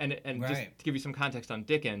 And just to give you some context on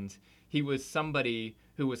Dickens, he was somebody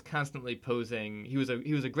who was constantly posing. He was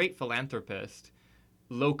a great philanthropist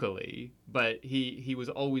locally, but he was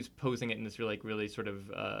always posing it in this really sort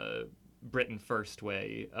of Britain first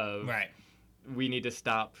way of we need to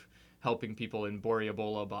stop helping people in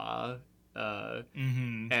Borriabolaba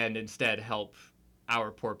and instead help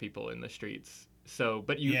our poor people in the streets. So,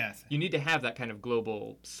 but you need to have that kind of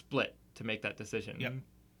global split to make that decision.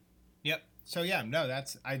 Yep. So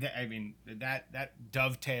that's I mean that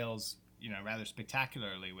dovetails rather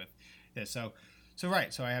spectacularly with this. So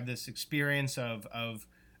I have this experience of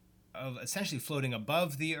essentially floating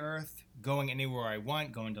above the earth, going anywhere I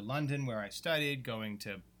want, going to London where I studied, going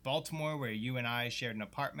to Baltimore where you and I shared an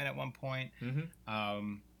apartment at one point.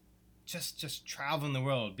 Just traveling the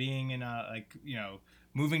world, being in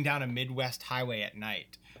moving down a Midwest highway at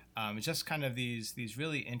night. It's just kind of these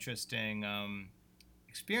really interesting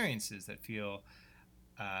experiences that feel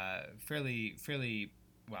fairly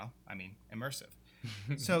immersive.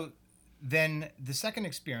 So then the second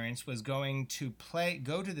experience was go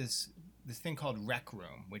to this thing called Rec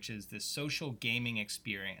Room, which is this social gaming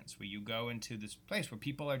experience where you go into this place where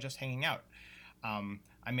people are just hanging out.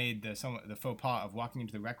 I made the faux pas of walking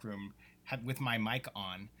into the Rec Room with my mic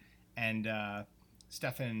on, and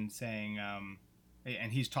Stefan saying,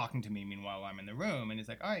 and he's talking to me meanwhile I'm in the room, and he's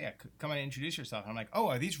like, "Oh yeah, come on, introduce yourself." And I'm like, "Oh,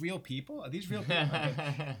 are these real people? Are these real people?"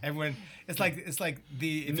 Okay. Everyone, it's like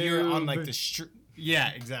if you're on the street.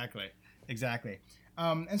 Yeah, exactly.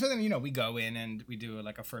 And so then we go in and we do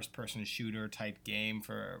a first person shooter type game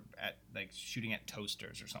at shooting at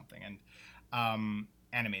toasters or something, and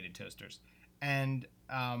animated toasters. And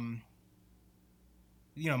my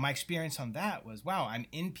experience on that was, wow, I'm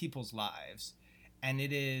in people's lives, and the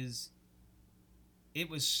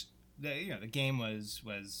game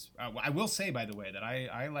was I will say, by the way, that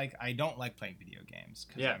I don't like playing video games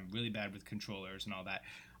because I'm really bad with controllers and all that.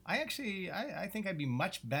 I think I'd be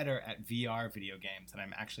much better at VR video games than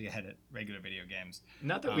I'm actually at regular video games.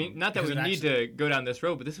 Not that we need to go down this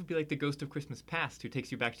road, but this would be like the ghost of Christmas Past, who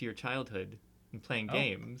takes you back to your childhood and playing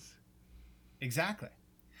games. Exactly.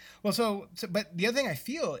 Well, so but the other thing I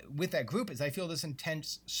feel with that group is I feel this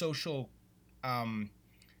intense social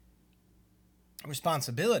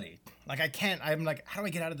responsibility. Like I'm like, how do I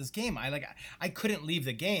get out of this game? I couldn't leave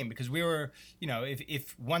the game because we were,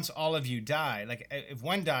 if once all of you die, like if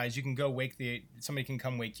one dies, you can go somebody can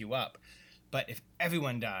come wake you up. But if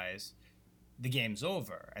everyone dies, the game's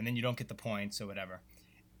over and then you don't get the points or whatever.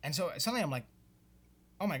 And so suddenly I'm like,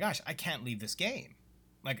 oh my gosh, I can't leave this game.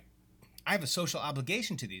 Like I have a social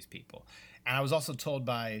obligation to these people. And I was also told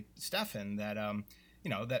by Stefan that,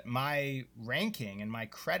 that my ranking and my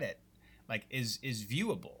credit like is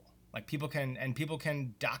viewable. Like people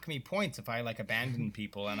can dock me points if I like abandon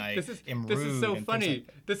people and I am rude. This is so funny.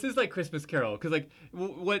 This is like Christmas Carol because like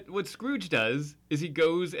what Scrooge does is he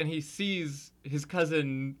goes and he sees his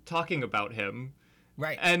cousin talking about him.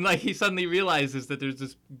 Right. And like he suddenly realizes that there's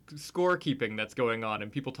this scorekeeping that's going on and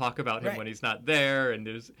people talk about him when he's not there and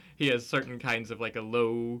he has certain kinds of like a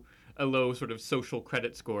low sort of social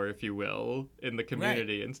credit score, if you will, in the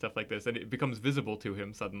community and stuff like this, and it becomes visible to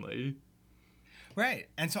him suddenly. Right.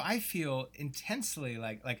 And so I feel intensely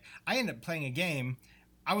like I end up playing a game.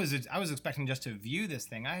 I was expecting just to view this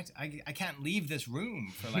thing. I can't leave this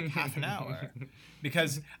room for like half an hour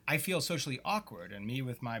because I feel socially awkward, and me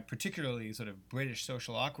with my particularly sort of British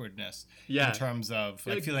social awkwardness in terms of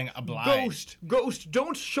like feeling obliged. Ghost,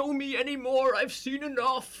 don't show me anymore. I've seen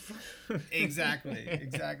enough. Exactly.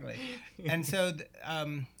 And so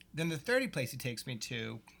then the third place he takes me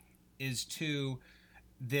to is to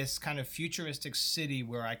this kind of futuristic city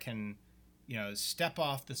where I can, step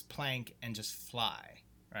off this plank and just fly,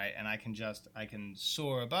 right? And I can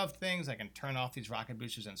soar above things. I can turn off these rocket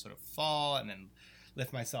boosters and sort of fall and then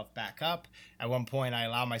lift myself back up. At one point, I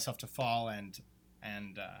allow myself to fall and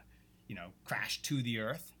crash to the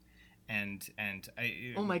earth. And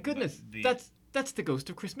oh my goodness, that's the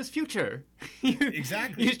Ghost of Christmas Future.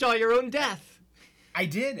 Exactly. You saw your own death. I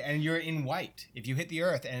did, and you're in white. If you hit the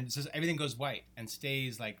earth, and it's just everything goes white and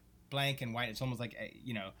stays like blank and white. It's almost like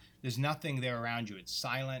there's nothing there around you. It's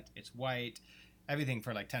silent. It's white. Everything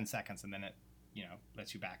for like 10 seconds, and then it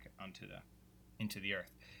lets you back into the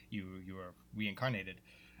earth. You are reincarnated.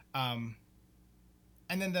 And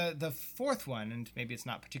then the fourth one, and maybe it's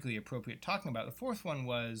not particularly appropriate talking about. The fourth one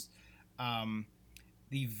was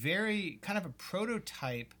the very kind of a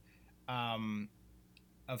prototype.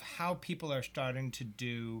 Of how people are starting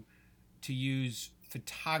to use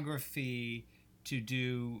photography to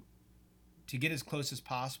get as close as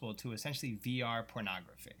possible to essentially VR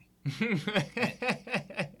pornography.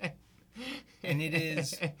 And it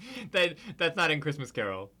is that's not in Christmas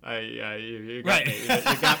Carol. You got me.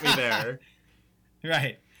 You got me there.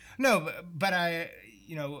 Right. No, but I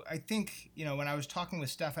think when I was talking with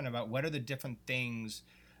Stefan about what are the different things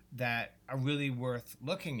that are really worth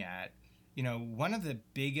looking at. One of the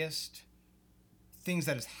biggest things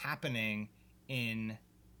that is happening in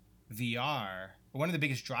VR, one of the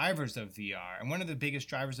biggest drivers of VR, and one of the biggest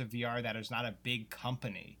drivers of VR that is not a big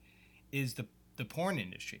company, is the porn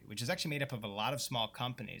industry, which is actually made up of a lot of small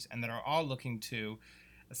companies, and that are all looking to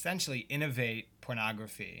essentially innovate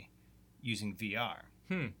pornography using VR.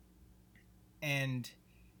 And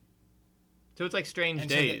so it's like Strange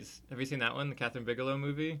Days. Have you seen that one, the Catherine Bigelow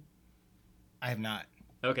movie? I have not.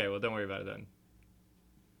 Okay, well, don't worry about it then.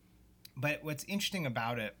 But what's interesting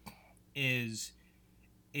about it is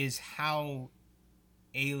how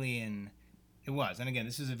alien it was. And again,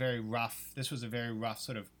 this was a very rough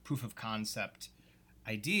sort of proof of concept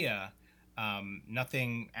idea.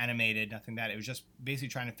 Nothing animated, nothing that. It was just basically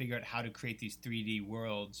trying to figure out how to create these 3D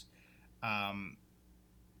worlds. And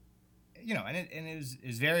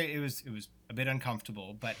it was a bit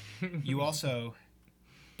uncomfortable, but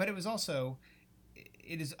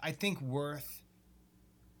it is, I think, worth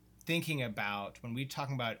thinking about when we're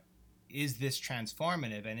talking about, is this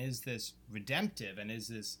transformative and is this redemptive and is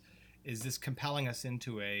this compelling us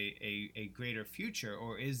into a greater future,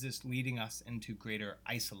 or is this leading us into greater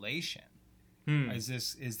isolation? Is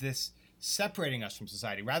this separating us from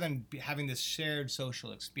society? Rather than having this shared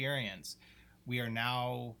social experience, we are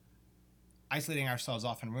now isolating ourselves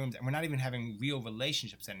off in rooms, and we're not even having real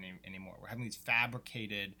relationships anymore. We're having these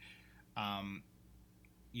fabricated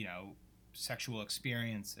sexual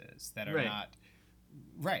experiences that are not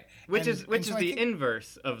right. Which is the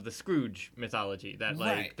inverse of the Scrooge mythology.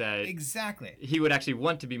 That exactly. He would actually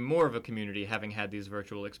want to be more of a community, having had these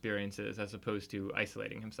virtual experiences, as opposed to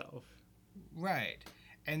isolating himself. Right.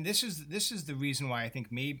 And this is the reason why I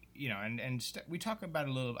think maybe, we talk about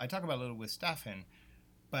a little. I talk about a little with Stefan,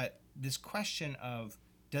 but this question of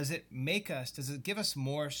does it give us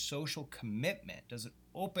more social commitment? Does it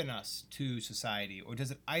open us to society, or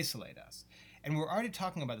does it isolate us? And we're already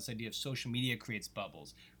talking about this idea of social media creates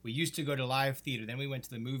bubbles. We used to go to live theater, then we went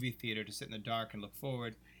to the movie theater to sit in the dark and look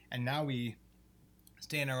forward, and now we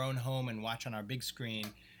stay in our own home and watch on our big screen,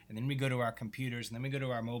 and then we go to our computers, and then we go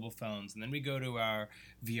to our mobile phones, and then we go to our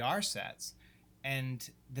VR sets. And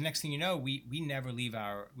the next thing you know, we never leave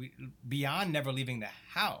beyond never leaving the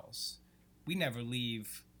house, we never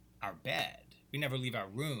leave our bed. We never leave our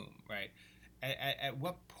room, right? At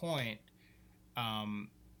what point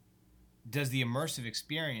does the immersive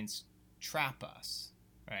experience trap us,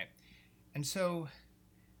 right? And so...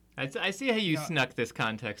 I see how you snuck this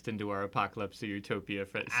context into our Apocalypse or Utopia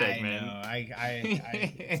segment.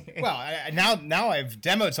 I know. Now I've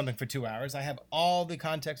demoed something for 2 hours. I have all the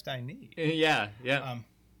context I need. Yeah.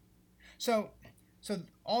 So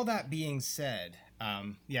all that being said,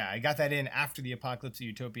 I got that in after the Apocalypse or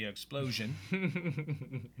Utopia explosion.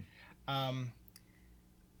 Do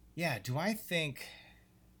I think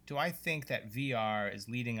that VR is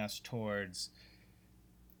leading us towards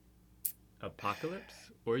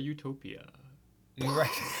Apocalypse or Utopia? Right.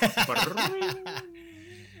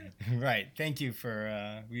 Right. Thank you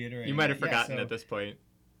for reiterating. You might have forgotten at this point.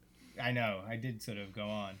 I know. I did sort of go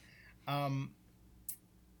on.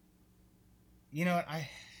 You know what? I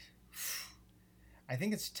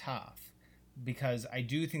think it's tough because I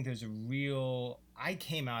do think there's I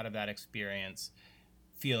came out of that experience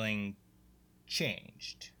feeling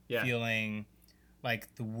changed. Yeah. Feeling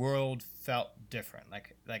like the world felt different.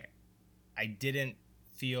 Like I didn't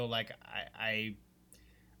feel like I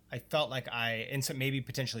felt like and so maybe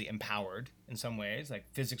potentially empowered in some ways. Like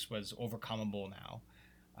physics was overcomable now.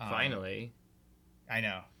 Finally. I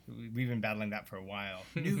know. We've been battling that for a while.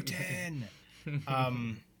 Newton!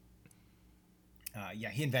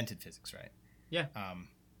 He invented physics, right? Yeah.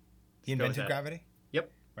 He invented gravity?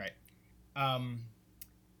 Yep. Right.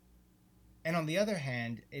 And on the other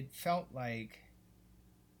hand, it felt a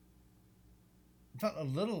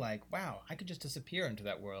little like, wow, I could just disappear into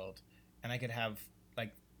that world and I could have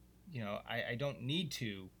I don't need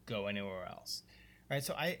to go anywhere else. Right?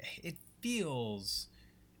 So it feels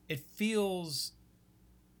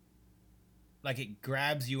like it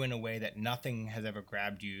grabs you in a way that nothing has ever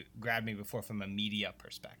grabbed me before from a media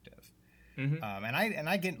perspective. Mm-hmm. And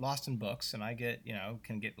I get lost in books, and I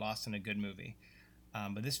can get lost in a good movie.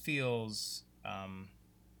 But this feels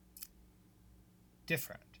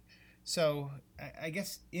different. So I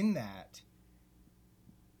guess in that,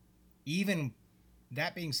 even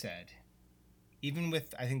that being said, even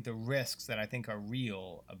with, I think, the risks that I think are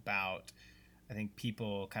real about, I think,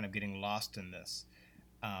 people kind of getting lost in this,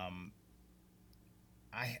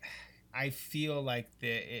 I feel like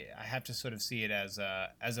I have to sort of see it as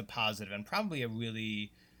a positive, and probably a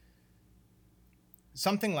really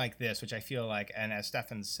something like this, which I feel like, and as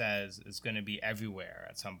Stefan says, is going to be everywhere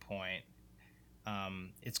at some point.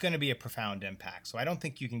 It's going to be a profound impact. So I don't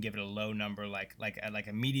think you can give it a low number, like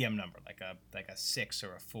a medium number, like a 6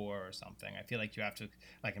 or a 4 or something. I feel like you have to,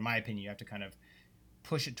 like in my opinion, you have to kind of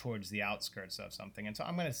push it towards the outskirts of something. And so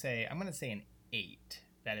I'm going to say an 8.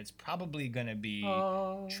 That it's probably going to be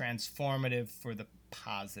transformative for the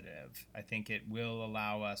positive. I think it will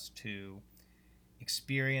allow us to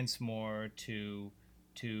experience more, to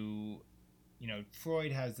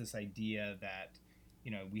Freud has this idea that,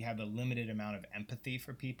 we have a limited amount of empathy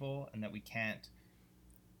for people, and that we can't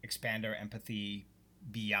expand our empathy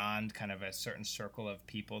beyond kind of a certain circle of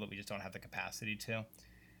people, that we just don't have the capacity to.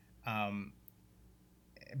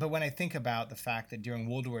 But when I think about the fact that during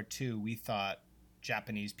World War II, we thought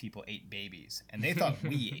Japanese people ate babies, and they thought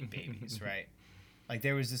we ate babies, right? Like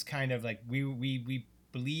there was this kind of like we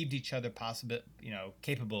believed each other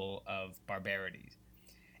capable of barbarity,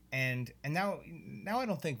 and now I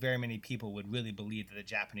don't think very many people would really believe that the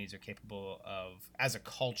Japanese are capable of, as a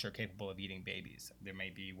culture, capable of eating babies. There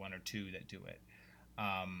may be 1 or 2 that do it,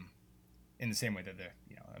 in the same way that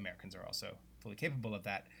Americans are also fully capable of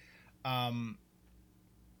that.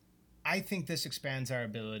 I think this expands our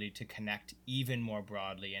ability to connect even more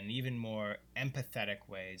broadly, and even more empathetic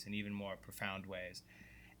ways, and even more profound ways.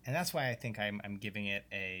 And that's why I think I'm giving it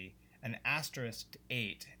an asterisk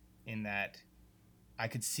 8, in that I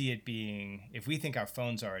could see it being, if we think our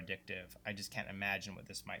phones are addictive, I just can't imagine what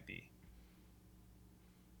this might be.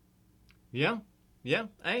 Yeah. Yeah,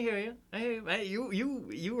 I hear you. I hear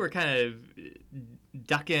you. You were kind of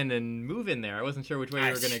ducking and moving there. I wasn't sure which way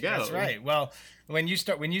you were going to go. That's right. Well, when you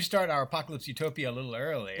start our Apocalypse Utopia a little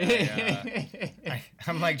early,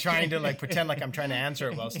 I'm like trying to like pretend like I'm trying to answer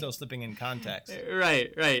it while still slipping in context.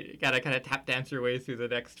 Right. You got to kind of tap dance your way through the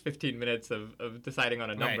next 15 minutes of deciding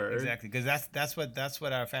on a number. Right, exactly, because that's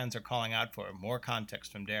what our fans are calling out for. More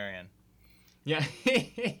context from Darien. Yeah.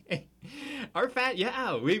 Our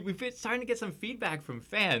we've been starting to get some feedback from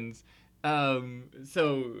fans.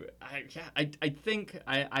 So I think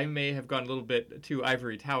I may have gone a little bit too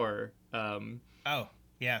ivory tower. Oh,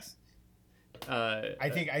 yes.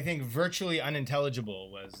 I think virtually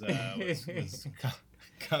unintelligible was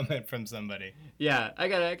comment from somebody. Yeah,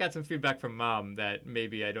 I got some feedback from Mom that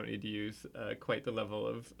maybe I don't need to use quite the level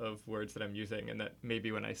of words that I'm using, and that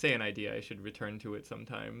maybe when I say an idea I should return to it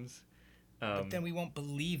sometimes. But then we won't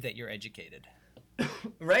believe that you're educated.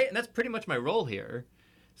 Right? And that's pretty much my role here.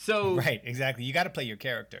 So right, exactly. You got to play your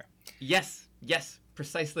character. Yes,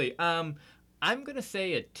 precisely. I'm going to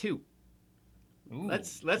say a 2. Ooh,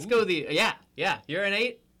 let's go yeah. You're an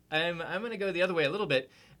 8. I'm going to go the other way a little bit.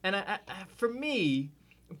 And for me,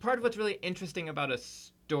 part of what's really interesting about a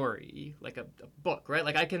story, like a book, right?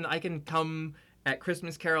 Like I can come at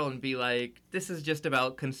Christmas Carol and be like, this is just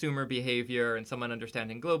about consumer behavior and someone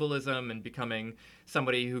understanding globalism and becoming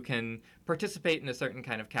somebody who can participate in a certain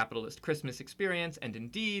kind of capitalist Christmas experience. And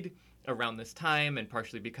indeed, around this time, and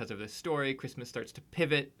partially because of this story, Christmas starts to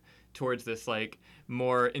pivot towards this like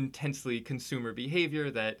more intensely consumer behavior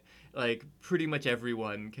that like pretty much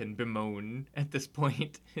everyone can bemoan at this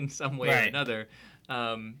point in some way or another.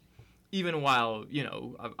 Even while,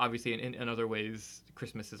 obviously in other ways,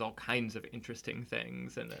 Christmas is all kinds of interesting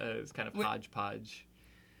things and it's kind of hodgepodge.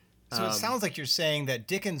 So it sounds like you're saying that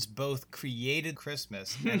Dickens both created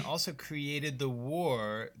Christmas and also created the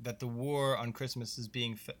war on Christmas is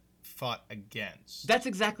being fought against. That's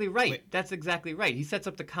exactly right. That's exactly right. He sets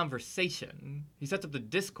up the conversation. He sets up the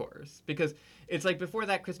discourse. Because it's like before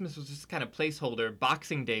that, Christmas was just kind of placeholder.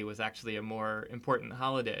 Boxing Day was actually a more important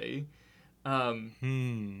holiday.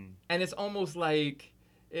 And it's almost like,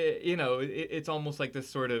 it's almost like this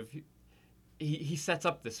sort of, he sets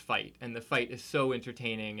up this fight, and the fight is so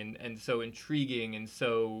entertaining and so intriguing and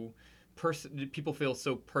so, people feel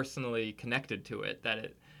so personally connected to it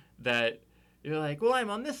that you're like, well, I'm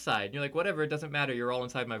on this side. And you're like, whatever, it doesn't matter. You're all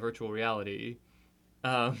inside my virtual reality.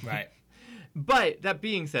 Right. But that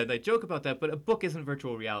being said, I joke about that, but a book isn't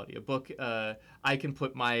virtual reality. A book, I can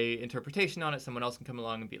put my interpretation on it. Someone else can come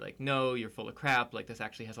along and be like, no, you're full of crap. Like, this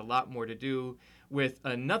actually has a lot more to do with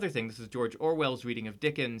another thing. This is George Orwell's reading of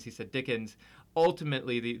Dickens. He said Dickens,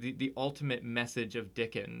 ultimately, the ultimate message of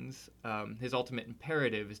Dickens, his ultimate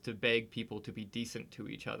imperative is to beg people to be decent to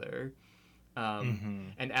each other.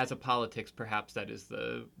 And as a politics, perhaps that is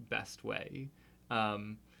the best way.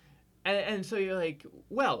 And so you're like,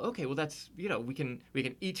 well, okay, well that's, we can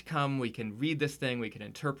each come, we can read this thing, we can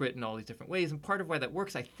interpret in all these different ways. And part of why that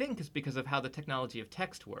works, I think, is because of how the technology of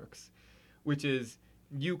text works, which is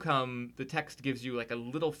you come, the text gives you like a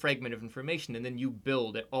little fragment of information, and then you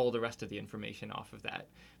build all the rest of the information off of that.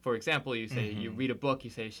 For example, you say, you read a book, you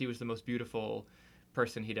say she was the most beautiful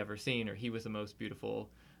person he'd ever seen, or he was the most beautiful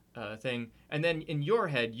thing, and then in your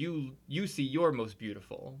head, you see your most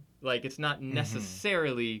beautiful. Like, it's not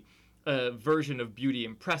necessarily a version of beauty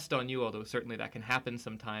impressed on you, although certainly that can happen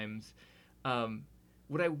sometimes.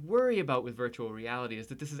 What I worry about with virtual reality is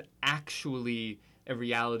that this is actually a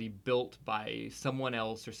reality built by someone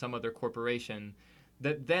else or some other corporation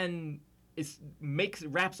that then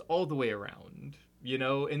wraps all the way around.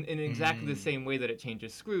 In exactly the same way that it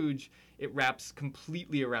changes Scrooge, it wraps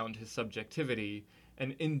completely around his subjectivity,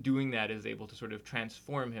 and in doing that is able to sort of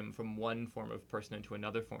transform him from one form of person into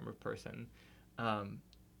another form of person.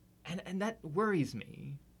 And that worries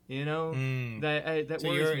me, that so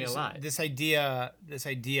worries me a lot. This idea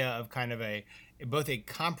of kind of both a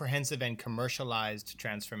comprehensive and commercialized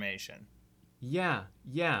transformation. Yeah.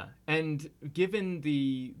 And given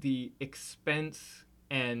the expense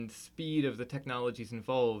and speed of the technologies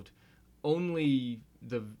involved, only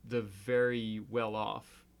the very well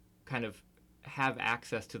off kind of have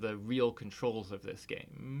access to the real controls of this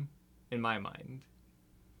game, in my mind.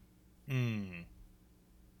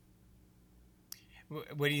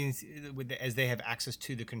 What do you, as they have access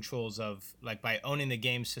to the controls of, like, by owning the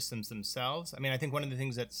game systems themselves? I mean, I think one of the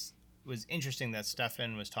things was interesting that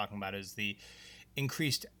Stefan was talking about is the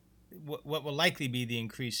increased, what will likely be the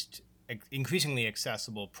increasingly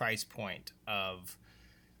accessible price point of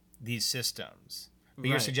these systems. But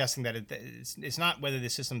you're suggesting that it's not whether the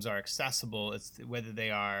systems are accessible; it's whether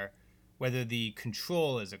the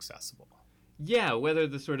control is accessible. Yeah, whether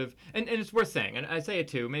the sort of and it's worth saying, and I say it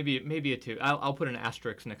too. Maybe a two. I'll put an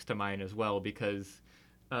asterisk next to mine as well because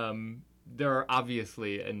there are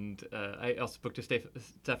obviously, and I also spoke to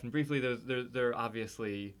Stefan briefly. There are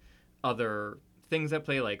obviously other things at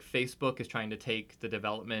play. Like Facebook is trying to take the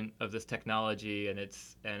development of this technology and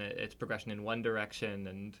its progression in one direction,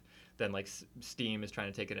 and then like Steam is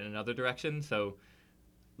trying to take it in another direction. So.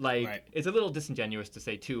 Like, Right. It's a little disingenuous to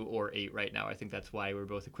say 2 or 8 right now. I think that's why we're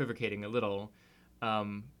both equivocating a little,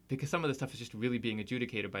 because some of the stuff is just really being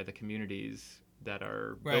adjudicated by the communities that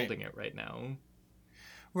are building it right now.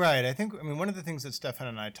 Right. I mean, one of the things that Stefan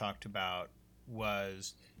and I talked about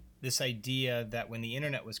was this idea that when the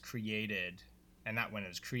internet was created, and not when it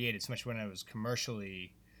was created, so much when it was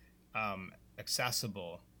commercially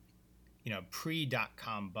accessible,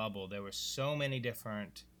 pre-dot-com bubble, there were so many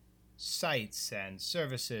different sites and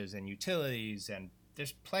services and utilities, and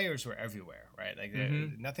there's players were everywhere, right? Like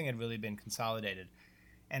nothing had really been consolidated.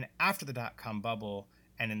 And after the dot-com bubble,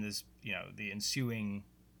 and in this, the ensuing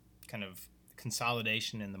kind of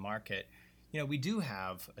consolidation in the market, we do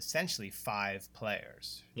have essentially 5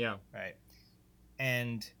 players. Yeah. Right.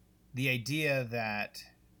 And the idea that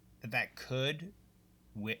could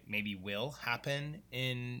maybe will happen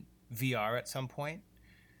in VR at some point.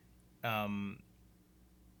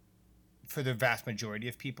 For the vast majority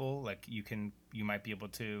of people, like you might be able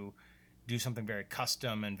to do something very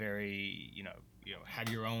custom and very, have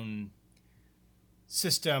your own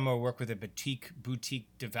system or work with a boutique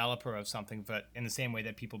developer of something, but in the same way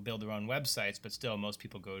that people build their own websites, but still most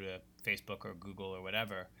people go to Facebook or Google or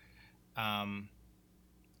whatever.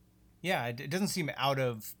 It doesn't seem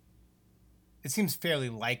it seems fairly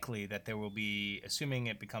likely that there will be, assuming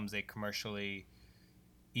it becomes a commercially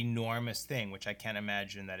enormous thing, which I can't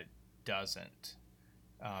imagine that it doesn't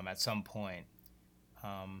at some point,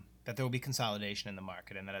 that there will be consolidation in the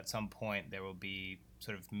market, and that at some point there will be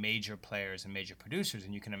sort of major players and major producers,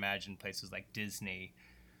 and you can imagine places like Disney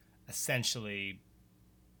essentially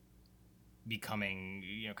becoming,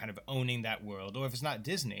 kind of owning that world, or if it's not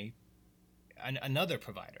Disney, another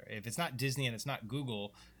provider. If it's not Disney and it's not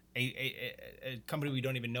Google, a company we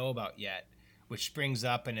don't even know about yet, which springs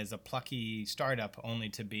up and is a plucky startup only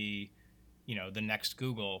to be, the next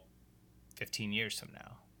Google 15 years from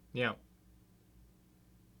now. Yeah.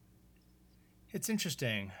 It's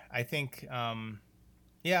interesting. I think, I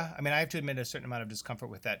have to admit a certain amount of discomfort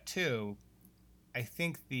with that too. I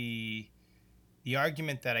think the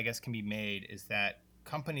argument that I guess can be made is that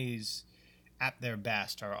companies at their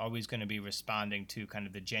best are always going to be responding to kind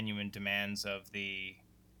of the genuine demands of the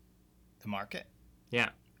market. Yeah.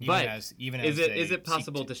 Even is it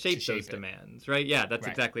possible to shape those demands, right? Yeah, that's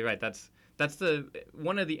exactly right. That's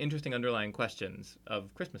one of the interesting underlying questions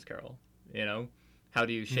of Christmas Carol. How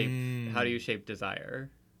do you shape desire?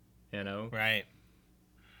 Right.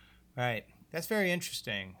 That's very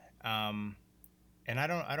interesting. And I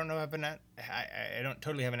don't know if I don't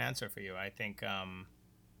totally have an answer for you. I think I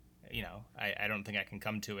don't think I can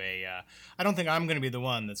come to I don't think I'm going to be the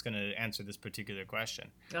one that's going to answer this particular question,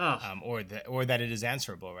 or that it is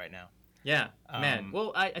answerable right now. Yeah, man.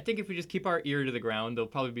 Well, I think if we just keep our ear to the ground, there'll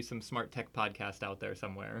probably be some smart tech podcast out there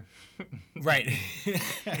somewhere. Right.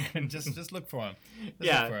 just look for them.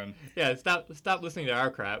 Look for them. Yeah. Stop listening to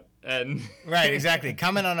our crap and. Right. Exactly.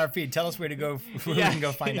 Comment on our feed. Tell us where to go. Where we can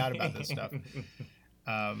go find out about this stuff.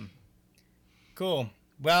 Cool.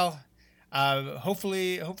 Well,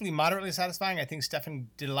 hopefully moderately satisfying. I think Stefan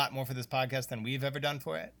did a lot more for this podcast than we've ever done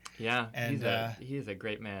for it. Yeah. And he is a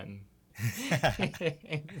great man.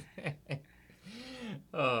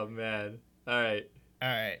 Oh man. All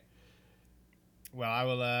right.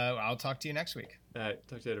 Well, I'll talk to you next week. All right.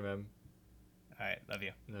 Talk to you later, man. All right. Love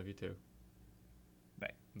you. Love you too.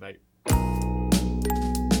 Bye. Bye.